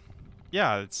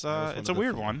yeah, it's a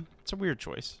weird one. It's a weird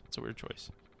choice.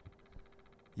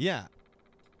 Yeah,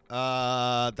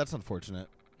 that's unfortunate.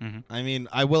 Mm-hmm. I mean,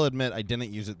 I will admit I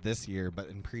didn't use it this year, but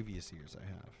in previous years I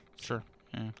have. Sure.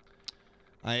 Yeah.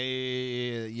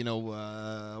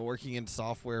 Working in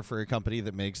software for a company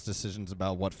that makes decisions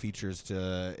about what features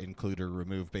to include or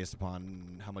remove based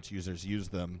upon how much users use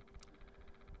them.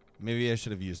 Maybe I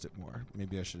should have used it more.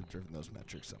 Maybe I should have driven those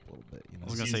metrics up a little bit. I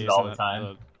was going to say, all the time.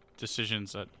 The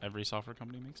decisions that every software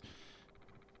company makes.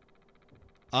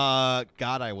 God,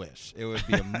 I wish it would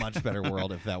be a much better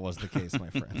world if that was the case, my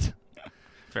friend.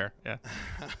 Fair, yeah.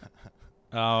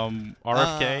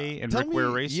 RFK and Rick Ware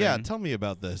Racing. Yeah, tell me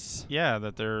about this. Yeah,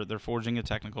 that they're forging a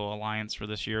technical alliance for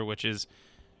this year, which is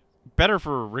better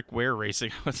for Rick Ware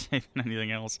Racing, I would say, than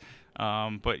anything else.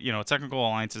 But technical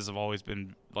alliances have always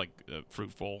been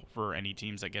fruitful for any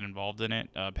teams that get involved in it.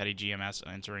 Petty GMS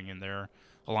entering in their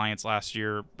alliance last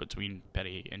year between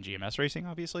Petty and GMS Racing,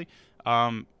 obviously,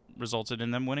 resulted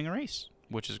in them winning a race,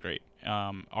 which is great.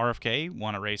 RFK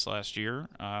won a race last year,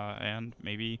 and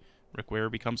maybe Rick Ware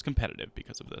becomes competitive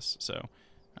because of this. So,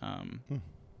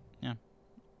 yeah.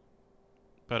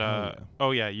 But,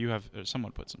 you have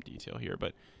someone put some detail here.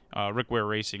 But Rick Ware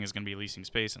Racing is going to be leasing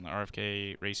space on the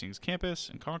RFK Racing's campus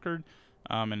in Concord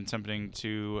and attempting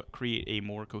to create a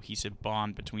more cohesive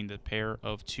bond between the pair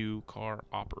of two car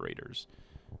operators.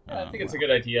 Yeah, I think it's a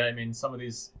good idea. I mean, some of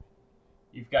these,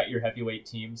 you've got your heavyweight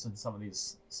teams, and some of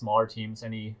these smaller teams,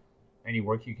 any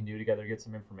work you can do together, get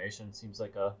some information, seems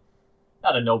like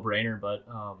not a no-brainer, but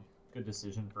good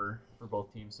decision for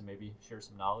both teams to maybe share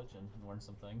some knowledge and learn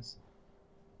some things.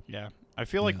 Yeah, I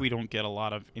feel like we don't get a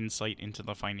lot of insight into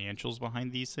the financials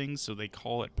behind these things, so they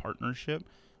call it partnership,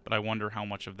 but I wonder how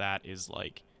much of that is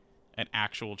like an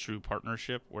actual true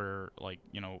partnership where,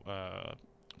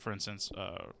 for instance,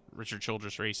 Richard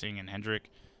Childress Racing and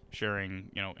Hendrick sharing,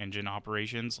 engine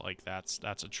operations, like that's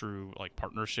a true like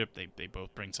partnership. They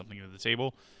both bring something to the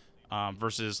table,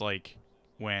 versus like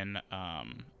when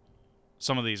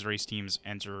some of these race teams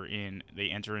enter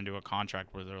into a contract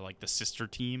where they're like the sister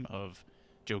team of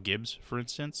Joe Gibbs, for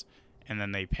instance, and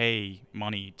then they pay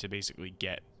money to basically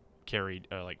get carried,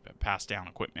 passed down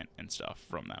equipment and stuff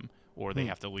from them, or they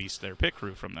have to lease their pit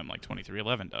crew from them, like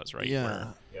 2311 does, right?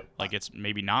 Yeah. Where, it's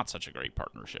maybe not such a great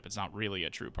partnership. It's not really a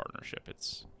true partnership.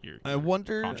 It's you're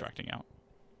contracting out.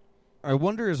 I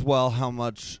wonder as well how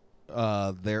much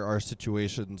there are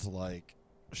situations like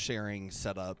sharing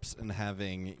setups and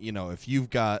having, if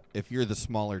you're the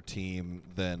smaller team,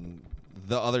 then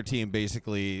the other team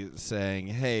basically saying,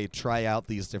 hey, try out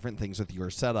these different things with your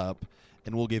setup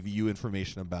and we'll give you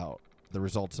information about the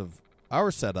results of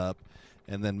our setup,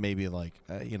 and then maybe like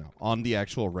on the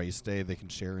actual race day they can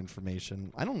share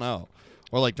information. I don't know,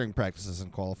 or like during practices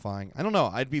and qualifying. I don't know.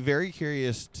 I'd be very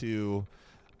curious to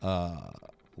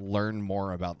learn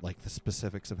more about like the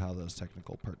specifics of how those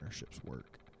technical partnerships work.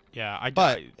 Yeah,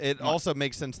 but it also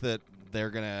makes sense that they're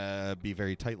gonna be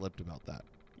very tight-lipped about that.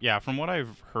 Yeah, from what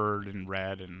I've heard and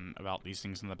read and about these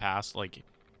things in the past, like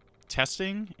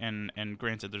testing, and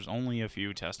granted, there's only a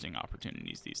few testing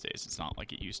opportunities these days. It's not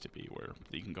like it used to be where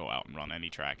you can go out and run any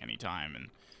track anytime. And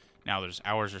now there's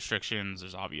hours restrictions.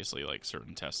 There's obviously like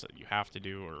certain tests that you have to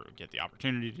do or get the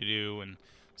opportunity to do. And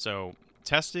so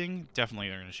testing, definitely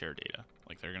they're going to share data.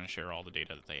 Like they're going to share all the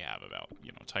data that they have about,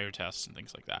 tire tests and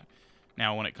things like that.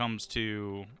 Now, when it comes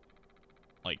to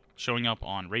like showing up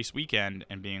on race weekend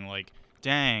and being like,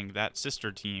 dang, that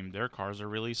sister team, their cars are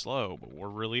really slow, but we're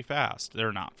really fast.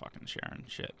 They're not fucking sharing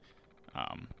shit.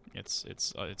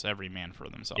 It's every man for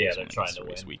themselves. Yeah, they're trying to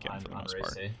race win weekend for the most race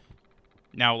part. day.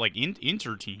 Now, like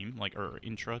inter team, or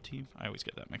intra team, I always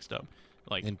get that mixed up.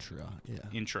 Like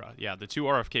Intra, yeah, the two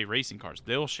RFK racing cars,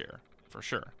 they'll share for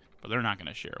sure, but they're not going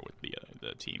to share with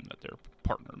the team that they're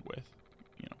partnered with.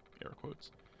 Air quotes.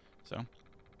 So.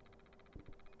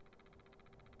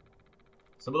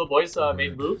 Some of the boys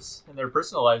made moves in their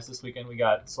personal lives this weekend. We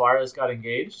got Suarez got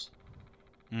engaged.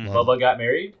 Bubba got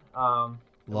married. And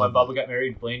when Bubba got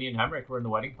married, Blaney and Hemrick were in the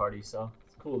wedding party. So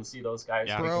it's cool to see those guys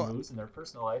making moves in their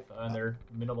personal life and their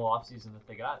minimal offseason that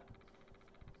they got.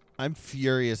 I'm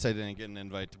furious I didn't get an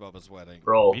invite to Bubba's wedding.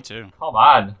 Bro, me too. Come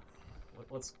on.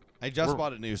 I just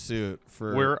bought a new suit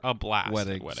for We're a blast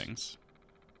weddings. at weddings.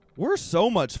 We're so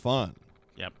much fun.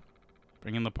 Yep.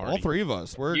 Bring in the party. All three of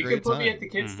us. We're a you great can put time. me at the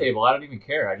kids' table. I don't even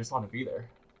care. I just want to be there.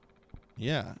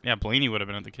 Yeah. Yeah, Blaney would have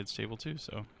been at the kids' table too,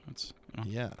 so that's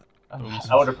Yeah. I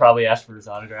would have probably asked for his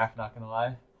autograph, not going to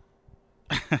lie.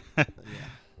 Yeah.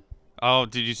 Oh,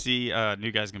 did you see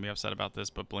new guy's going to be upset about this,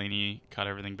 but Blaney cut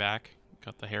everything back.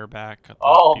 Cut the hair back, cut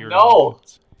the beard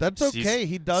off. That's okay.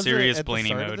 He does it at Blaney the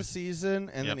start mode of the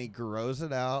season, and then he grows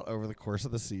it out over the course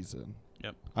of the season.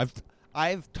 Yep.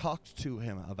 I've talked to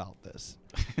him about this.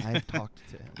 I've talked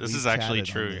to him. This We've is actually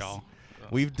chatted true, on this. y'all.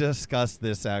 We've discussed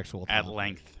this actual At topic.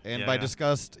 length. And Yeah, by yeah.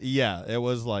 discussed, it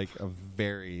was like a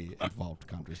very involved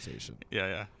conversation.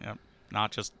 Yeah.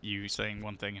 Not just you saying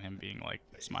one thing and him being like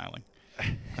smiling.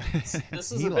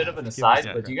 This is a bit of an aside,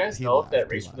 but do you guys know if that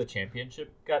race for the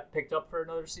championship got picked up for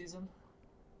another season?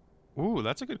 Ooh,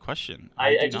 that's a good question.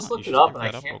 I just looked it up and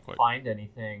I can't find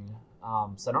anything.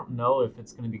 So I don't know if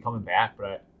it's going to be coming back,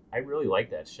 but I really like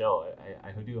that show.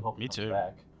 I do hope it comes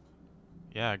back.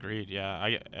 Yeah, agreed. Yeah,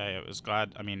 I was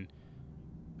glad. I mean,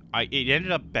 it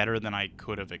ended up better than I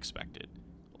could have expected.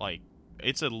 Like,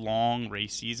 it's a long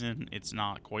race season. It's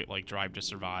not quite like Drive to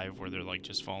Survive where they're like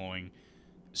just following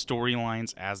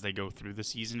storylines as they go through the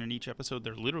season in each episode.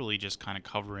 They're literally just kind of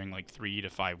covering like 3 to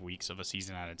 5 weeks of a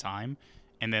season at a time,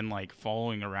 and then like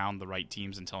following around the right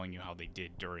teams and telling you how they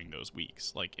did during those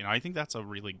weeks. Like, and I think that's a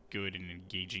really good and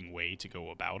engaging way to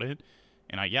go about it.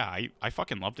 And I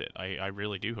fucking loved it. I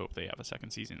really do hope they have a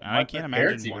second season. And I can't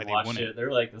imagine why they wouldn't. It. They're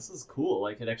like, this is cool.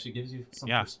 Like, it actually gives you some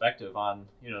perspective on,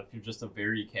 if you're just a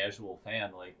very casual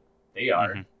fan, like they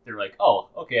are. Mm-hmm. They're like, oh,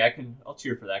 okay, I'll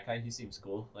cheer for that guy. He seems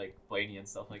cool, like Blaney and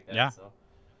stuff like that. Yeah. So,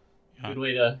 good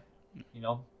way to,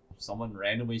 someone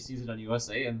randomly sees it on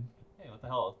USA and, hey, what the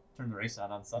hell? I'll turn the race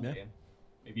on Sunday and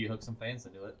maybe you hook some fans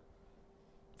into it.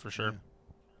 For sure.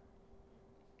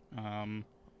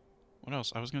 What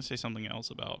else? I was going to say something else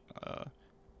about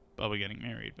Bubba getting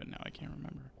married, but now I can't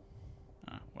remember.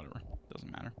 Whatever.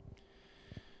 Doesn't matter.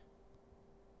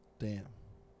 Damn.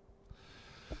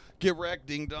 Get wrecked,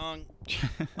 ding dong.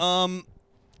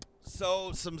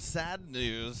 So, some sad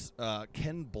news.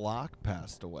 Ken Block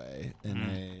passed away in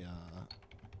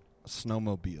a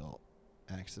snowmobile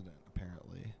accident,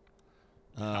 apparently.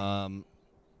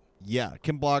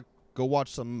 Ken Block. Go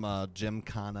watch some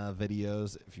Gymkhana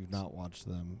videos if you've not watched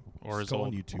them. Or just go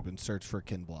on YouTube and search for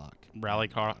Ken Block.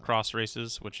 Rallycross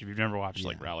races, which if you've never watched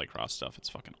like rallycross stuff, it's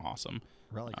fucking awesome.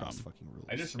 Rallycross fucking rules.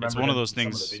 I just remember it's one of those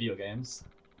things. Some of the video games.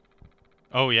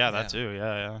 Oh yeah, that too.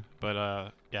 Yeah.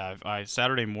 But I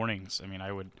Saturday mornings. I mean,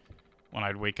 when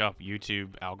I'd wake up, YouTube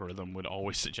algorithm would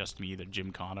always suggest me either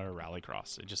Gymkhana or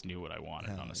Rallycross. It just knew what I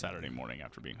wanted on a Saturday morning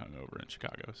after being hungover in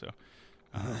Chicago. So.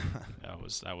 That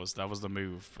was the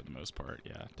move for the most part.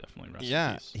 Yeah, definitely.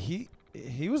 Rest in peace.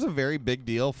 He was a very big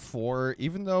deal for,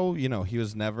 even though he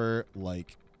was never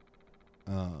like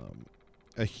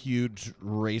a huge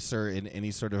racer in any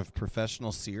sort of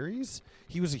professional series.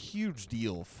 He was a huge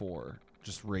deal for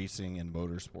just racing and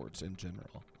motorsports in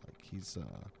general. Like it's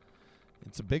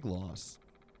a big loss.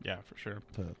 Yeah, for sure.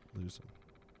 To lose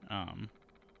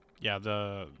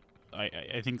Yeah,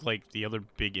 I think like the other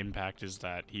big impact is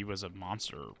that he was a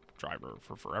monster driver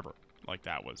for forever. Like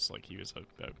that was like he was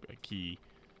a key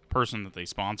person that they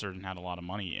sponsored and had a lot of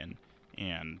money in.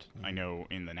 And I know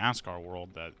in the NASCAR world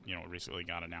that it recently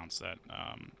got announced that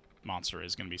Monster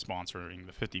is going to be sponsoring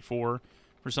the 54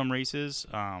 for some races.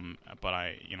 But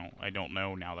I don't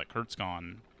know now that Kurt's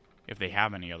gone if they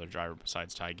have any other driver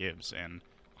besides Ty Gibbs. And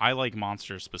I like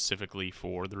Monster specifically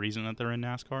for the reason that they're in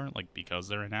NASCAR. Like because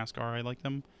they're in NASCAR, I like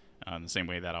them. In the same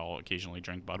way that I'll occasionally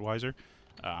drink Budweiser.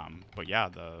 But yeah,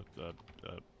 the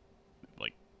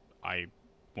like I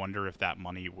wonder if that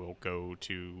money will go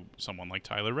to someone like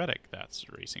Tyler Reddick that's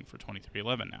racing for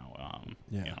 2311 now.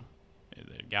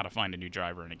 They got to find a new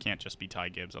driver, and it can't just be Ty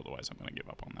Gibbs. Otherwise, I'm going to give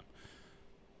up on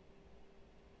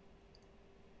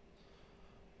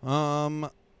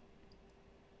them.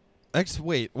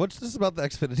 Wait, what's this about the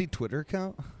Xfinity Twitter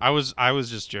account? I was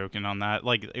just joking on that.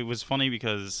 Like, it was funny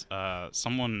because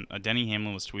Denny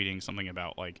Hamlin was tweeting something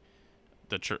about like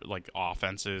the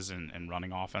offenses and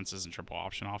running offenses and triple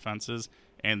option offenses,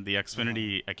 and the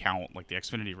Xfinity account, like the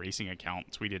Xfinity Racing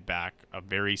account, tweeted back a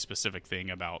very specific thing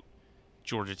about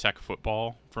Georgia Tech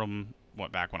football from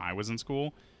back when I was in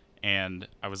school. And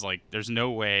I was like, there's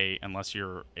no way, unless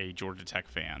you're a Georgia Tech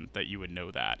fan, that you would know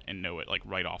that and know it like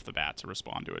right off the bat to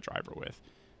respond to a driver with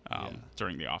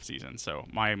during the offseason. So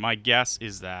my guess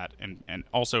is that, and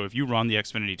also if you run the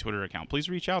Xfinity Twitter account, please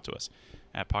reach out to us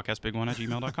at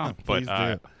podcastbig1@gmail.com.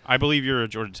 But I believe you're a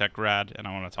Georgia Tech grad, and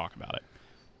I want to talk about it.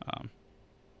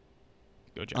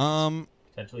 Go Giants.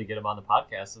 Potentially get him on the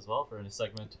podcast as well for a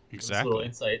segment. Exactly. A little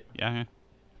insight. Yeah.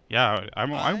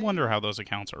 I wonder how those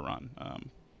accounts are run.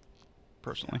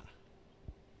 Personally,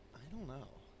 I don't know.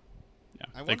 Yeah,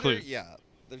 I wonder. Yeah,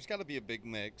 there's got to be a big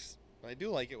mix. But I do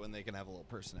like it when they can have a little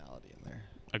personality in there.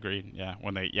 Agreed.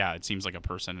 Yeah, it seems like a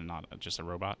person and not just a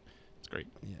robot. It's great.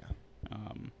 Yeah.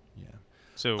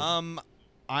 So.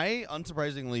 I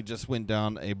unsurprisingly just went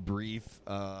down a brief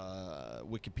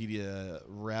Wikipedia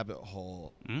rabbit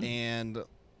hole and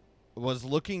was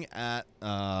looking at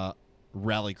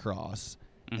Rallycross,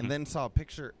 and then saw a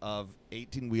picture of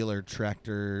 18-wheeler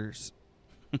tractors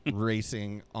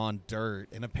racing on dirt.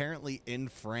 And apparently in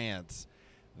France,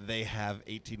 they have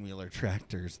 18-wheeler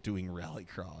tractors doing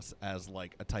Rallycross as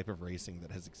like a type of racing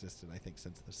that has existed, I think,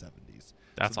 since the 70s.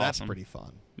 That's so awesome. That's pretty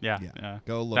fun. Yeah.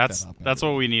 Go look that up. That's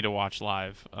what we need to watch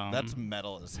live. That's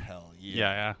metal as hell.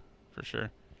 Yeah, for sure.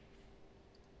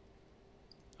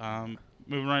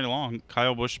 Moving right along,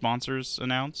 Kyle Busch sponsors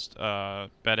announced.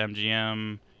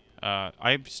 BetMGM.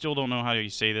 I still don't know how you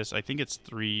say this. I think it's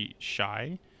 3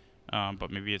 Shy, but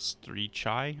maybe it's 3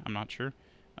 Chai. I'm not sure.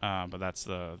 But that's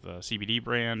the CBD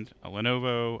brand,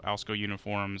 Lenovo, Alsco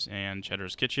Uniforms, and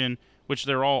Cheddar's Kitchen, which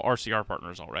they're all RCR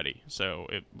partners already. So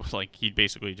it like he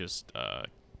basically just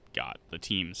got the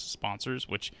team's sponsors,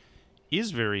 which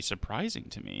is very surprising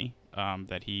to me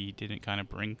that he didn't kind of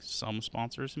bring some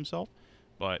sponsors himself.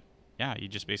 But yeah, he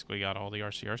just basically got all the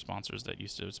RCR sponsors that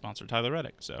used to sponsor Tyler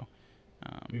Reddick. So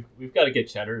we've got to get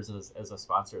Cheddar's as a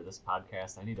sponsor of this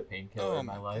podcast. I need a painkiller in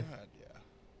my life. God, yeah.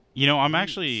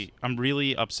 I'm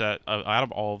really upset out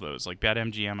of all of those. Like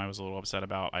BetMGM, I was a little upset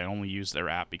about. I only used their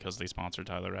app because they sponsored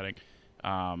Tyler Reddick.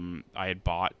 I had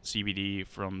bought CBD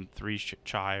from 3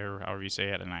 Chai, or however you say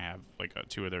it, and I have like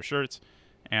 2 of their shirts.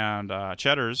 And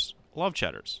Cheddar's, love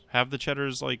Cheddar's. Have the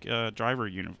Cheddar's like driver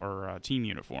team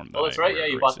uniform. That's right. Yeah,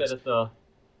 you bought that at the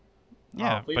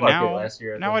but last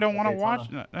year. Now I don't want to watch.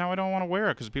 Now I don't want to wear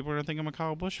it because people are gonna think I'm a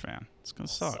Kyle Busch fan. It's gonna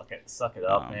suck. Suck it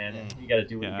up, man. You gotta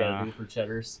do what you gotta do for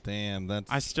Cheddar's. Damn,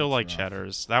 I still like rough.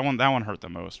 Cheddar's. That one hurt the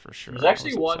most for sure. There's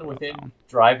actually one within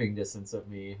driving distance of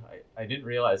me. I didn't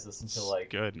realize this until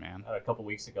good, man. A couple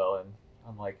weeks ago, and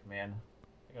I'm like, man,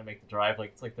 I gotta make the drive.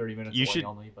 Like it's like 30 minutes away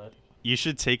only, but you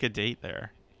should take a date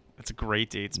there. It's a great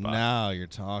date spot. Now you're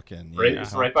talking.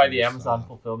 It's right by the Amazon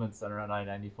Fulfillment Center on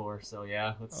I-94. So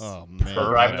yeah, let's go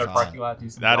drive in their parking lot. Do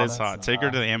some That is hot. Take her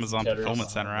to the Amazon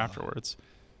Fulfillment Center afterwards,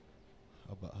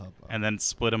 hubba. and then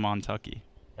split them on Tucky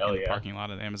in the yeah. parking lot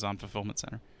of the Amazon Fulfillment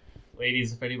Center.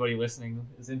 Ladies, if anybody listening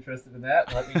is interested in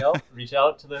that, let me know. Reach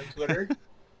out to the Twitter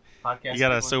podcast. You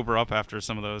gotta sober up after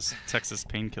some of those Texas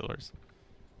painkillers.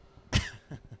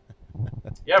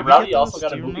 Yeah, Rowdy also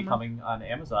got a movie coming on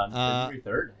Amazon February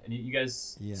 3rd. And you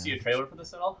guys see a trailer for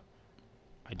this at all?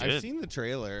 I did. I've seen the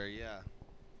trailer, yeah.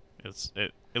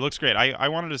 It looks great. I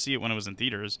wanted to see it when it was in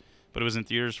theaters, but it was in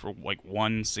theaters for like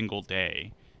one single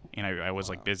day, and I was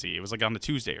like busy. It was like on a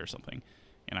Tuesday or something,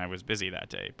 and I was busy that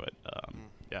day. But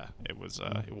yeah, it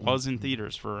was in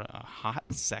theaters for a hot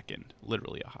second,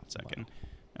 literally a hot second.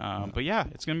 But yeah,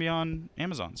 it's gonna be on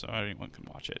Amazon, so anyone can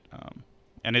watch it.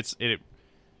 And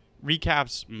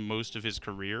recaps most of his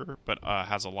career, but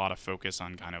has a lot of focus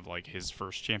on kind of like his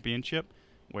first championship,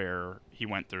 where he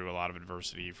went through a lot of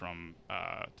adversity from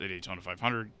the Daytona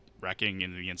 500, wrecking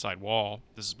into the inside wall.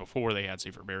 This is before they had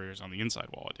safer barriers on the inside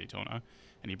wall at Daytona,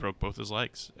 and he broke both his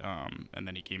legs. And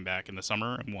then he came back in the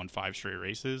summer and won 5 straight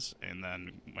races, and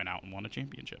then went out and won a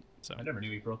championship. So I never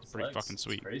knew he broke his pretty legs. fucking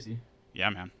sweet. It's crazy. Yeah,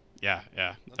 man. Yeah.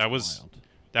 That's wild.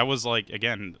 That was like,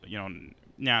 again,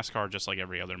 NASCAR, just like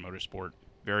every other motorsport,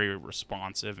 very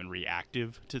responsive and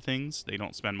reactive to things. They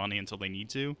don't spend money until they need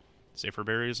to. Safer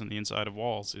barriers on the inside of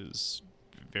walls is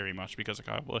very much because of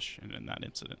Kyle Busch and in that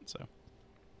incident. So,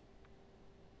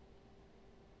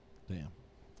 damn.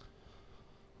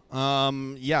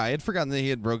 Yeah, I had forgotten that he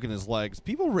had broken his legs.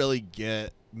 People really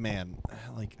get, man,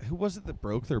 like, who was it that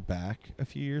broke their back a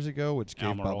few years ago, which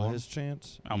gave Bubba his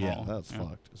chance? Yeah, that's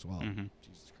fucked as well. Mm-hmm.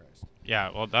 Jesus Christ.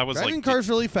 Yeah, well, that was driving like cars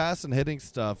really fast and hitting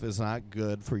stuff is not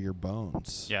good for your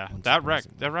bones. Yeah, that wreck,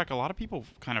 a lot of people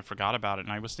kind of forgot about it,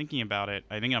 and I was thinking about it.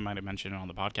 I think I might have mentioned it on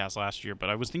the podcast last year, but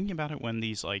I was thinking about it when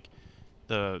these, like,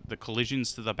 the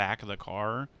collisions to the back of the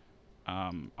car,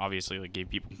 obviously, like, gave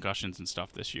people concussions and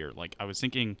stuff this year. Like, I was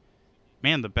thinking,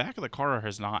 man, the back of the car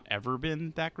has not ever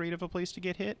been that great of a place to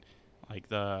get hit. Like,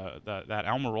 that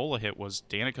Almirola hit was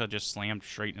Danica just slammed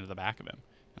straight into the back of him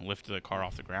and lifted the car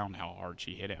off the ground how hard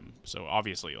she hit him. So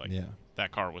obviously, like,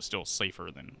 that car was still safer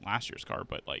than last year's car,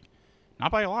 but, like,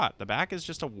 not by a lot. The back is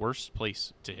just a worse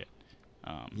place to hit.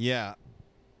 Yeah,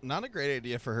 not a great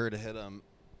idea for her to hit him,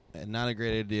 and not a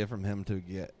great idea from him to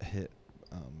get hit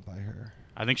by her.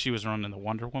 I think she was running the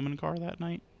Wonder Woman car that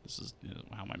night. This is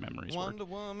how my memories work. Wonder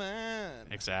Woman.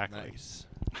 Exactly. Nice.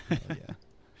 Oh, yeah.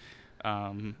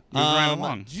 Moving right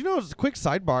along. Did you know, as a quick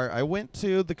sidebar, I went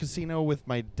to the casino with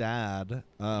my dad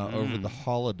over the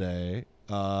holiday.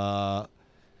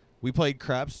 We played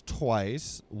craps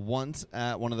twice. Once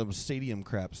at one of those stadium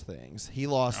craps things. He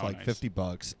lost like nice.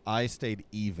 $50. I stayed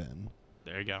even.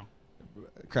 There you go.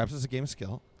 Craps is a game of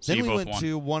skill. So then we both went won.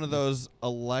 to one of those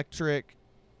electric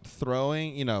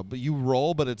throwing, but you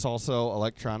roll, but it's also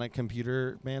electronic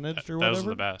computer managed or whatever. Those are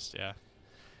the best, yeah.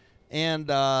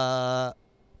 And I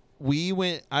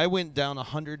went down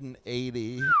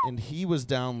 180 and he was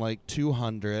down like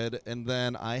 200, and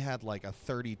then I had like a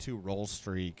 32 roll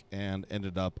streak and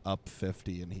ended up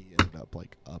 50, and he ended up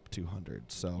like up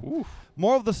 200. So Oof.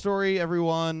 Moral of the story,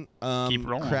 everyone, Keep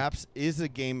rolling. craps is a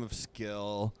game of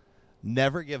skill.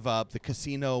 Never give up. The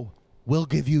casino will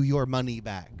give you your money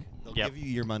back. They'll give you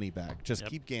your money back. Just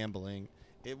keep gambling.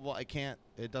 It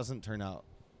doesn't turn out.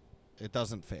 It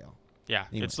doesn't fail. Yeah,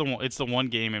 anyway. It's the one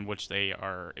game in which they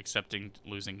are accepting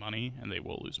losing money, and they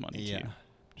will lose money too.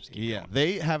 Just keep going.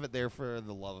 They have it there for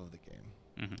the love of the game.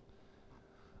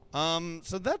 Mm-hmm.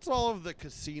 So that's all of the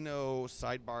casino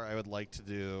sidebar I would like to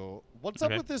do. What's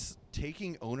up with this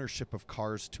taking ownership of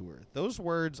cars tour? Those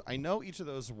words, I know each of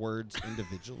those words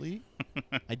individually.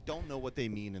 I don't know what they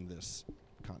mean in this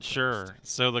context. Sure.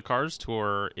 So the Cars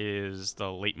Tour is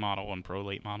the late model and pro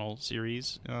late model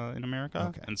series in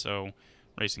America. Okay. And so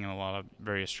racing in a lot of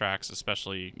various tracks,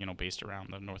 especially, based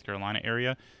around the North Carolina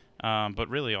area, but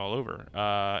really all over.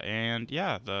 And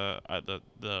yeah,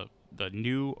 the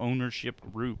new ownership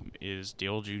group is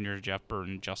Dale Jr., Jeff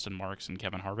Burton, Justin Marks, and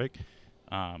Kevin Harvick.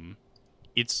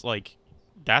 It's like,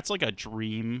 that's like a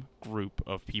dream group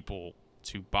of people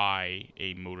to buy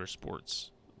a motorsports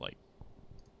like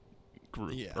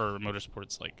group or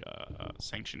motorsports like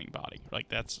sanctioning body. Like,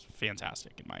 that's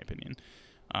fantastic in my opinion.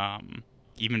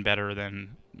 Even better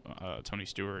than Tony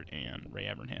Stewart and Ray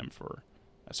Evernham for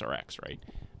SRX, right?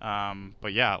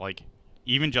 But yeah, like,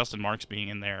 even Justin Marks being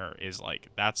in there is like,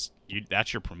 that's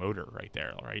your promoter right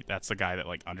there, right? That's the guy that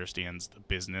like understands the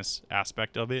business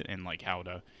aspect of it and like how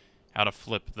to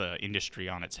flip the industry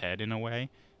on its head in a way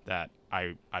that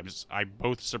I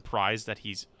both surprised that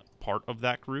he's part of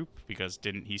that group, because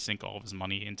didn't he sink all of his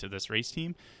money into this race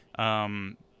team?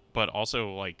 But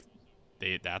also, like,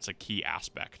 that's a key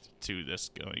aspect to this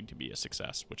going to be a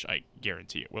success, which I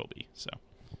guarantee it will be. So.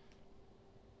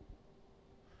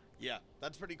 Yeah,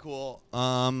 that's pretty cool.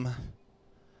 I've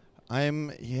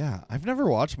never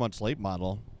watched much late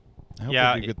model. I hope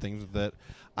they do good things with it.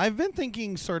 I've been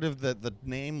thinking sort of that the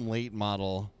name late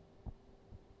model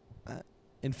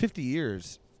in 50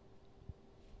 years,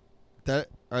 are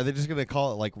they just going to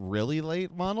call it like really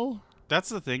late model? That's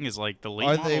the thing, is like the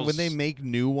late models, when they make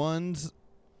new ones,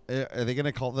 are they going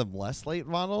to call them less late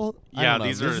model? Yeah,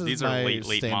 these are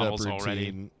late models routine.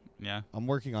 already. Yeah. I'm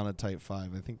working on a Type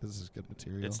 5. I think this is good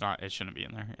material. It's not. It shouldn't be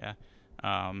in there. Yeah.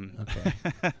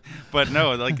 Okay. But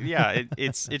no, like, yeah,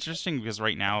 it's interesting because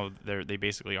right now they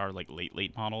basically are like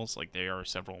late models. Like they are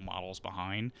several models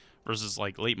behind, versus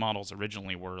like late models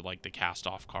originally were like the cast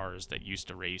off cars that used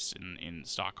to race in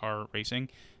stock car racing,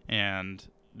 and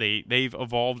they've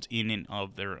evolved in and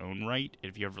of their own right.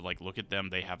 If you ever like look at them,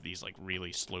 they have these like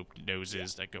really sloped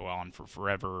noses that go on for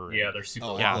forever. Yeah, they're super.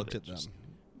 I've looked at them.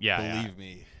 Yeah, believe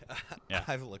me. Yeah.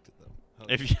 I've looked at them.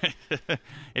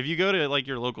 If you go to like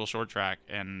your local short track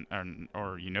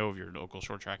or you know of your local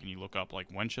short track and you look up like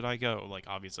when should I go, like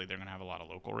obviously they're gonna have a lot of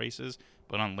local races,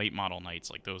 but on late model nights,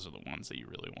 like those are the ones that you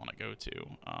really want to go to.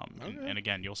 And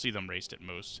again, you'll see them raced at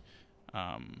most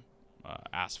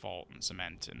asphalt and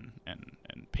cement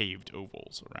and paved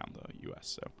ovals around the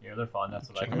U.S. So yeah, they're fun. That's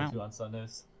what I check 'em go out. to on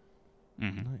Sundays.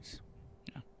 Mm-hmm. Nice.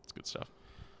 Yeah, it's good stuff.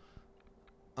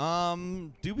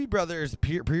 Doobie Brothers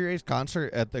pre-race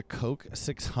concert at the Coke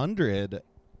 600.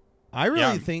 I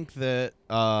really think that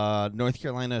North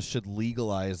Carolina should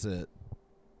legalize it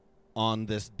on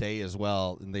this day as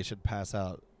well, and they should pass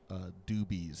out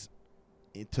doobies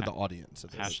to the audience.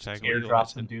 Hashtag Airdrop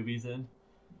some doobies in.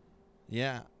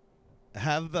 Yeah,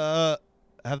 have the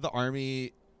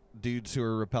Army dudes who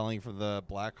are rappelling for the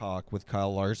Black Hawk with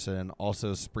Kyle Larson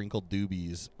also sprinkle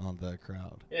doobies on the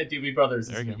crowd. Yeah, Doobie Brothers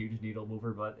There is you a go. huge needle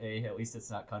mover, but hey, at least it's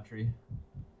not country.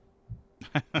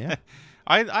 Yeah.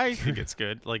 I think it's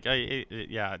good. Like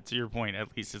yeah, to your point, at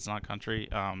least it's not country.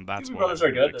 That's Doobie what Brothers I are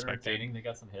would good. They're expect. entertaining. They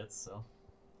got some hits, so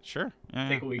Sure. Yeah,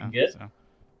 Take what we yeah, can get. So.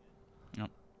 Yep.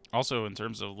 Also, in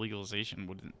terms of legalization,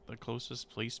 would the closest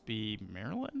place be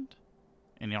Maryland?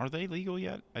 And are they legal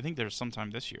yet? I think there's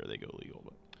sometime this year they go legal,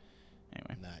 but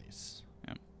anyway. Nice.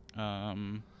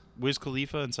 Wiz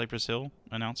Khalifa and Cypress Hill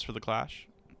announced for the Clash.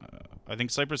 I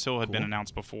think Cypress Hill had been Cool.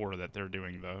 announced announced before that they're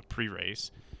doing the pre-race,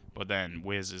 but then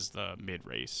Wiz is the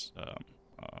mid-race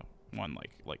one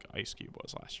like Ice Cube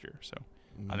was last year. So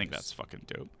I think that's fucking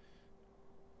dope.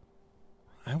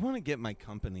 I want to get my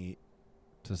company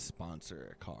to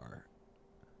sponsor a car.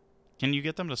 Can you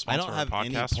get them to sponsor don't our have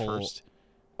any podcast pull- first?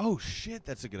 Oh shit,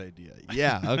 that's a good idea.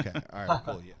 Yeah. Okay. All right.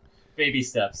 Cool. Yeah. baby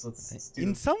steps. Let's do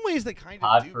In some ways, they kind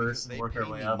pod of do first because and they work pay our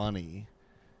way me up. money.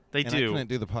 They and do. I couldn't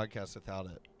do the podcast without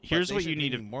it. Here's But they what should you pay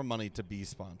need me to. more money to be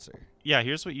sponsor. Yeah,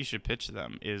 here's what you should pitch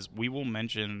them: is we will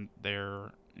mention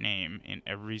their name in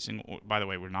every single. By the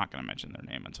way, we're not going to mention their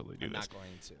name until they do I'm this. not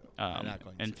going to. I'm not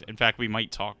going to. In fact, we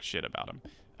might talk shit about them.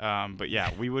 But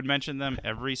yeah, we would mention them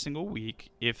every single week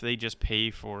if they just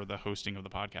pay for the hosting of the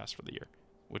podcast for the year,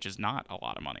 which is not a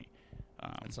lot of money.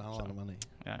 That's not a lot of money.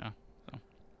 Yeah.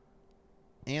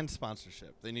 And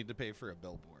sponsorship. They need to pay for a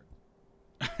billboard.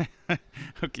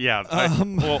 Okay, yeah.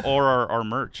 Or our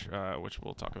merch, which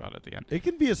we'll talk about at the end. It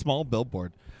can be a small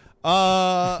billboard.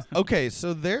 Okay,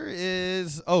 so there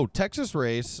is Texas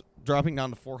race dropping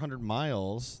down to 400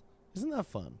 miles. Isn't that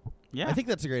fun? Yeah. I think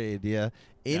that's a great idea.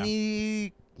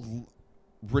 Any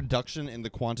reduction in the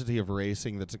quantity of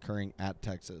racing that's occurring at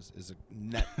Texas is a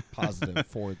net positive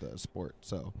for the sport.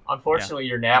 So Unfortunately,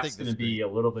 your I nap's think going this to is be a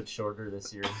little bit shorter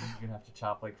this year. You're going to have to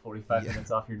chop like 45 Yeah. minutes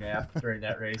off your nap during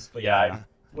that race. But Yeah. yeah,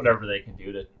 whatever they can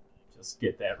do to just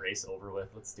get that race over with,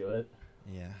 let's do it.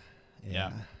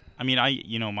 yeah. I mean,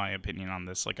 my opinion on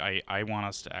this, like, I want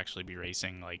us to actually be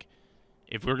racing, like,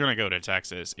 if we're going to go to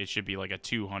Texas, it should be like a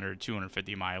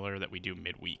 250 miler that we do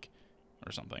midweek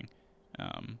or something.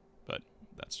 But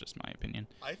that's just my opinion.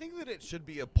 I think that it should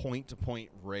be a point-to-point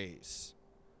race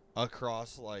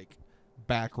across like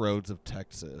back roads of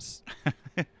Texas.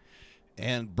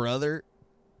 And brother,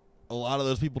 a lot of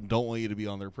those people don't want you to be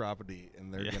on their property,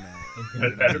 and they're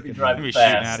You better be driving Be shooting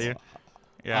fast. at you.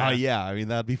 Yeah. I mean,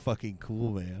 that'd be fucking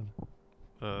cool, man.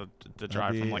 The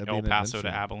drive from like that'd be El an Paso to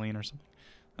adventure. Abilene or something.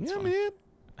 That's yeah, fun. man.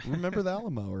 Remember the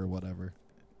Alamo or whatever.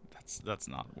 That's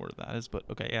not where that is, but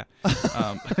okay, yeah.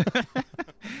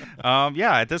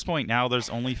 Yeah, at this point now, there's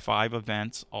only 5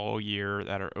 events all year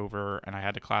that are over, and I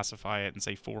had to classify it and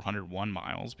say 401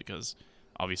 miles because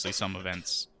obviously some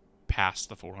events pass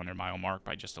the 400-mile mark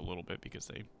by just a little bit because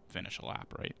they finish a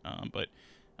lap, right? But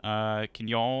can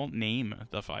y'all name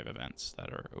the 5 events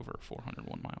that are over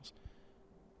 401 miles?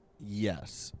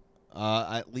 Yes.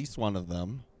 At least one of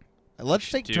them.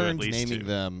 Let's take Do at turns least naming 2.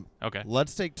 them. Okay.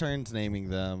 Let's take turns naming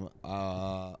them.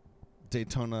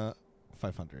 Daytona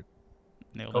 500.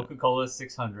 Nailed it. Coca-Cola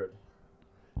 600.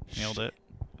 Nailed it.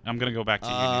 I'm going to go back to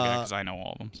you, new guy, because I know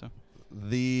all of them. So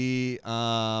The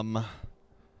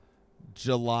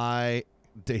July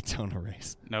Daytona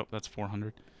race. Nope, that's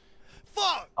 400.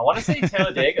 Fuck! I want to say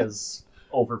Talladega's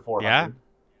over 400. Yeah?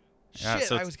 Yeah, Shit,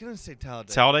 so I was going to say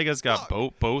Talladega. Talladega's got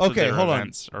Fuck. both of Okay, their hold on.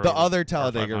 events. Are The over- other are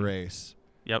Talladega 500. race.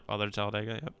 Yep, other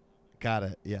Talladega. Yep. Got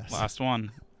it, yes. Last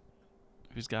one.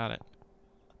 Who's got it?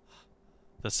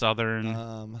 The Southern.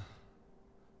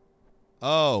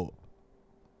 The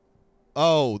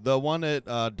one at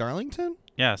Darlington?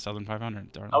 Yeah, Southern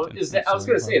 500. Darlington. I was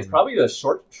going to say, it's probably the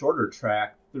shorter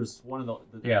track. There's one of the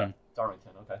Mhm.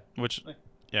 Darlington, okay. Which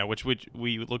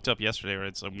we looked up yesterday, right?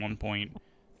 It's like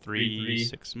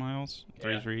 1.36 miles,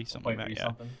 33, something like that. Yeah.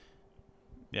 Something.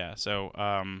 Yeah. So,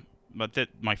 but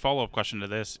my follow-up question to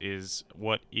this is,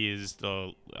 what is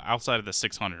the outside of the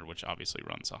 600, which obviously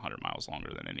runs 100 miles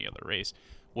longer than any other race?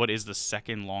 What is the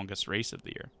second longest race of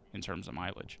the year in terms of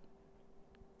mileage?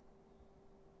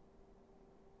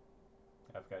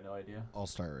 I've got no idea.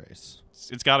 All-Star race.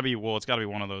 It's got to be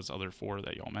one of those other four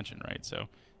that y'all mentioned, right? So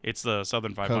it's the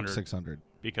Southern 500. Coke 600.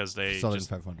 Because they Southern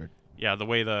 500. Yeah, the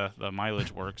way the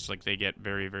mileage works, like they get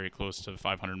very, very close to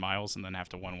 500 miles and then have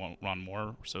to run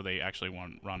more. So they actually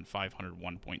run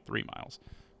 501.3 miles.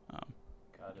 Got it.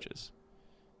 Which is,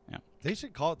 yeah. They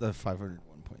should call it the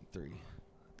 501.3.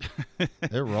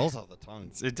 It rolls off the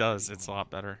tongue. It does. It's a lot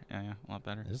better. Yeah, a lot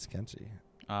better. It's catchy.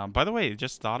 By the way,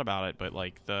 just thought about it, but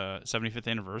like the 75th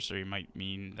anniversary might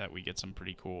mean that we get some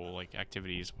pretty cool like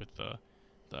activities with the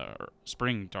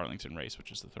spring Darlington race,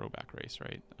 which is the throwback race,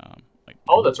 right?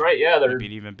 That's right. Yeah, It'd be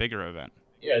an even bigger event.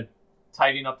 Yeah,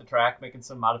 tidying up the track, making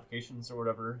some modifications or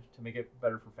whatever to make it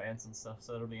better for fans and stuff.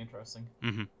 So that'll be interesting.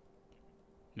 Mm-hmm.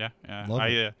 Yeah. Love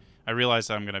it. I realized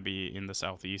I'm going to be in the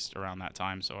southeast around that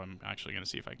time, so I'm actually going to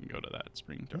see if I can go to that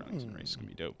spring Darlington race. It's going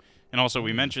to be dope. And also,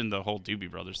 we mentioned the whole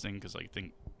Doobie Brothers thing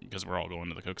because we're all going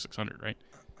to the Coke 600, right?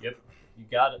 Yep, you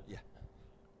got it. Yeah.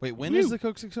 Wait, when is the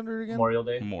Coke 600 again? Memorial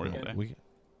Day.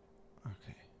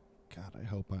 Okay. God, I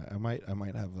hope I might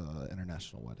have an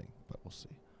international wedding, but we'll see.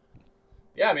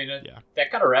 Yeah, I mean,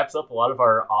 that kind of wraps up a lot of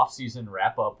our off-season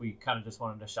wrap-up. We kind of just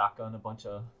wanted to shotgun a bunch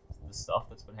of the stuff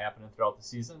that's been happening throughout the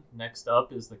season. Next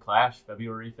up is the Clash,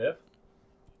 February 5th.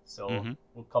 So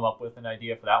we'll come up with an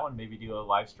idea for that one. Maybe do a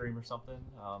live stream or something.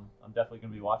 I'm definitely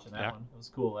going to be watching that one. It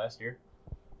was cool last year.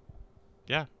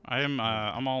 Yeah, I'm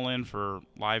all in for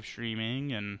live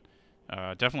streaming and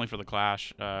definitely for the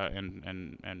Clash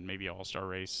and maybe All-Star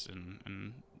Race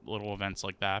and little events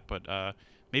like that. But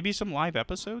maybe some live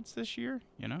episodes this year,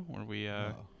 where we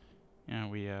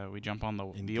we jump on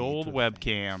the old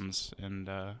webcams and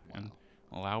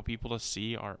allow people to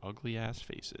see our ugly ass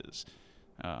faces.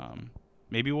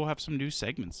 Maybe we'll have some new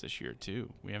segments this year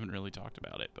too. We haven't really talked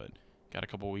about it, but got a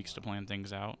couple weeks to plan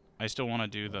things out. I still want to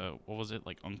do what was it,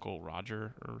 like Uncle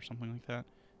Roger or something like that?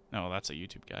 No, that's a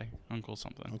YouTube guy. Uncle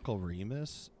something. Uncle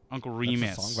Remus? Uncle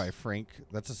Remus. That's a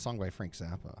song by Frank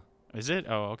Zappa. Is it?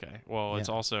 Oh, okay. Well, it's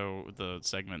also the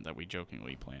segment that we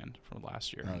jokingly planned for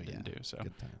last year and didn't do. So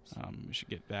good times. We should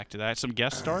get back to that. Some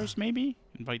guest stars, maybe.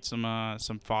 Invite some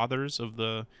fathers of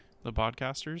the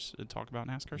podcasters to talk about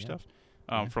NASCAR stuff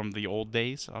from the old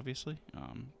days, obviously,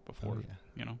 before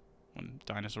when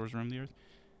dinosaurs roamed the earth.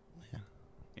 Yeah.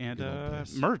 And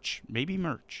merch, maybe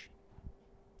merch.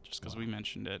 Just because we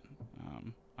mentioned it,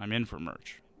 I'm in for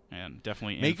merch and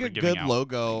definitely in for giving out. Make a good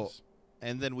logo. Things.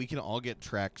 And then we can all get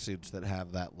tracksuits that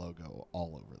have that logo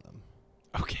all over them.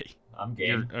 Okay. I'm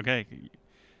game. Okay.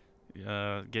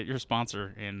 Get your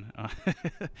sponsor in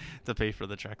to pay for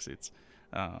the tracksuits.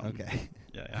 Okay.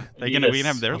 Yeah. We can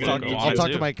have their logo on it, I'll talk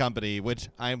too. to my company, which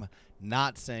I'm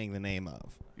not saying the name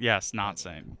of. Yes,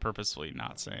 purposefully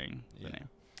not saying the name.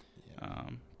 Yeah.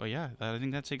 But yeah, I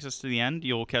think that takes us to the end.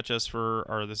 You'll catch us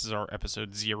this is our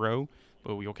episode 0,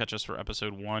 but you'll catch us for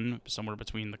episode 1, somewhere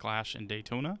between the Clash and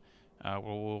Daytona.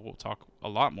 We'll talk a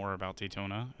lot more about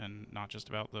Daytona and not just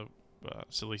about the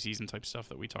silly season type stuff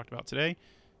that we talked about today,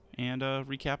 and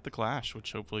recap the Clash,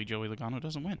 which hopefully Joey Logano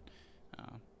doesn't win.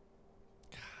 God,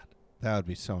 that would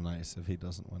be so nice if he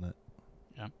doesn't win it.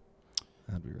 Yeah,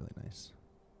 that'd be really nice.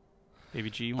 Baby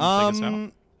G, you want to take us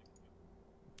out?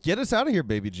 Get us out of here,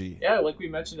 Baby G. Yeah, like we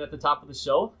mentioned at the top of the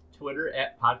show, Twitter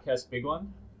 @PodcastBigOne.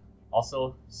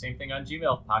 Also, same thing on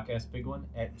Gmail,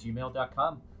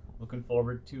 podcastbigone@gmail.com. Looking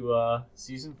forward to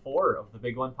season 4 of the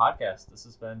Big One podcast. This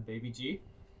has been Baby G.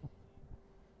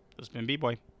 This has been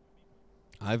Bboy.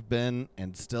 I've been,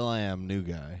 and still I am, new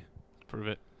guy. Prove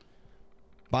it.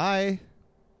 Bye.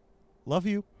 Love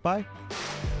you. Bye.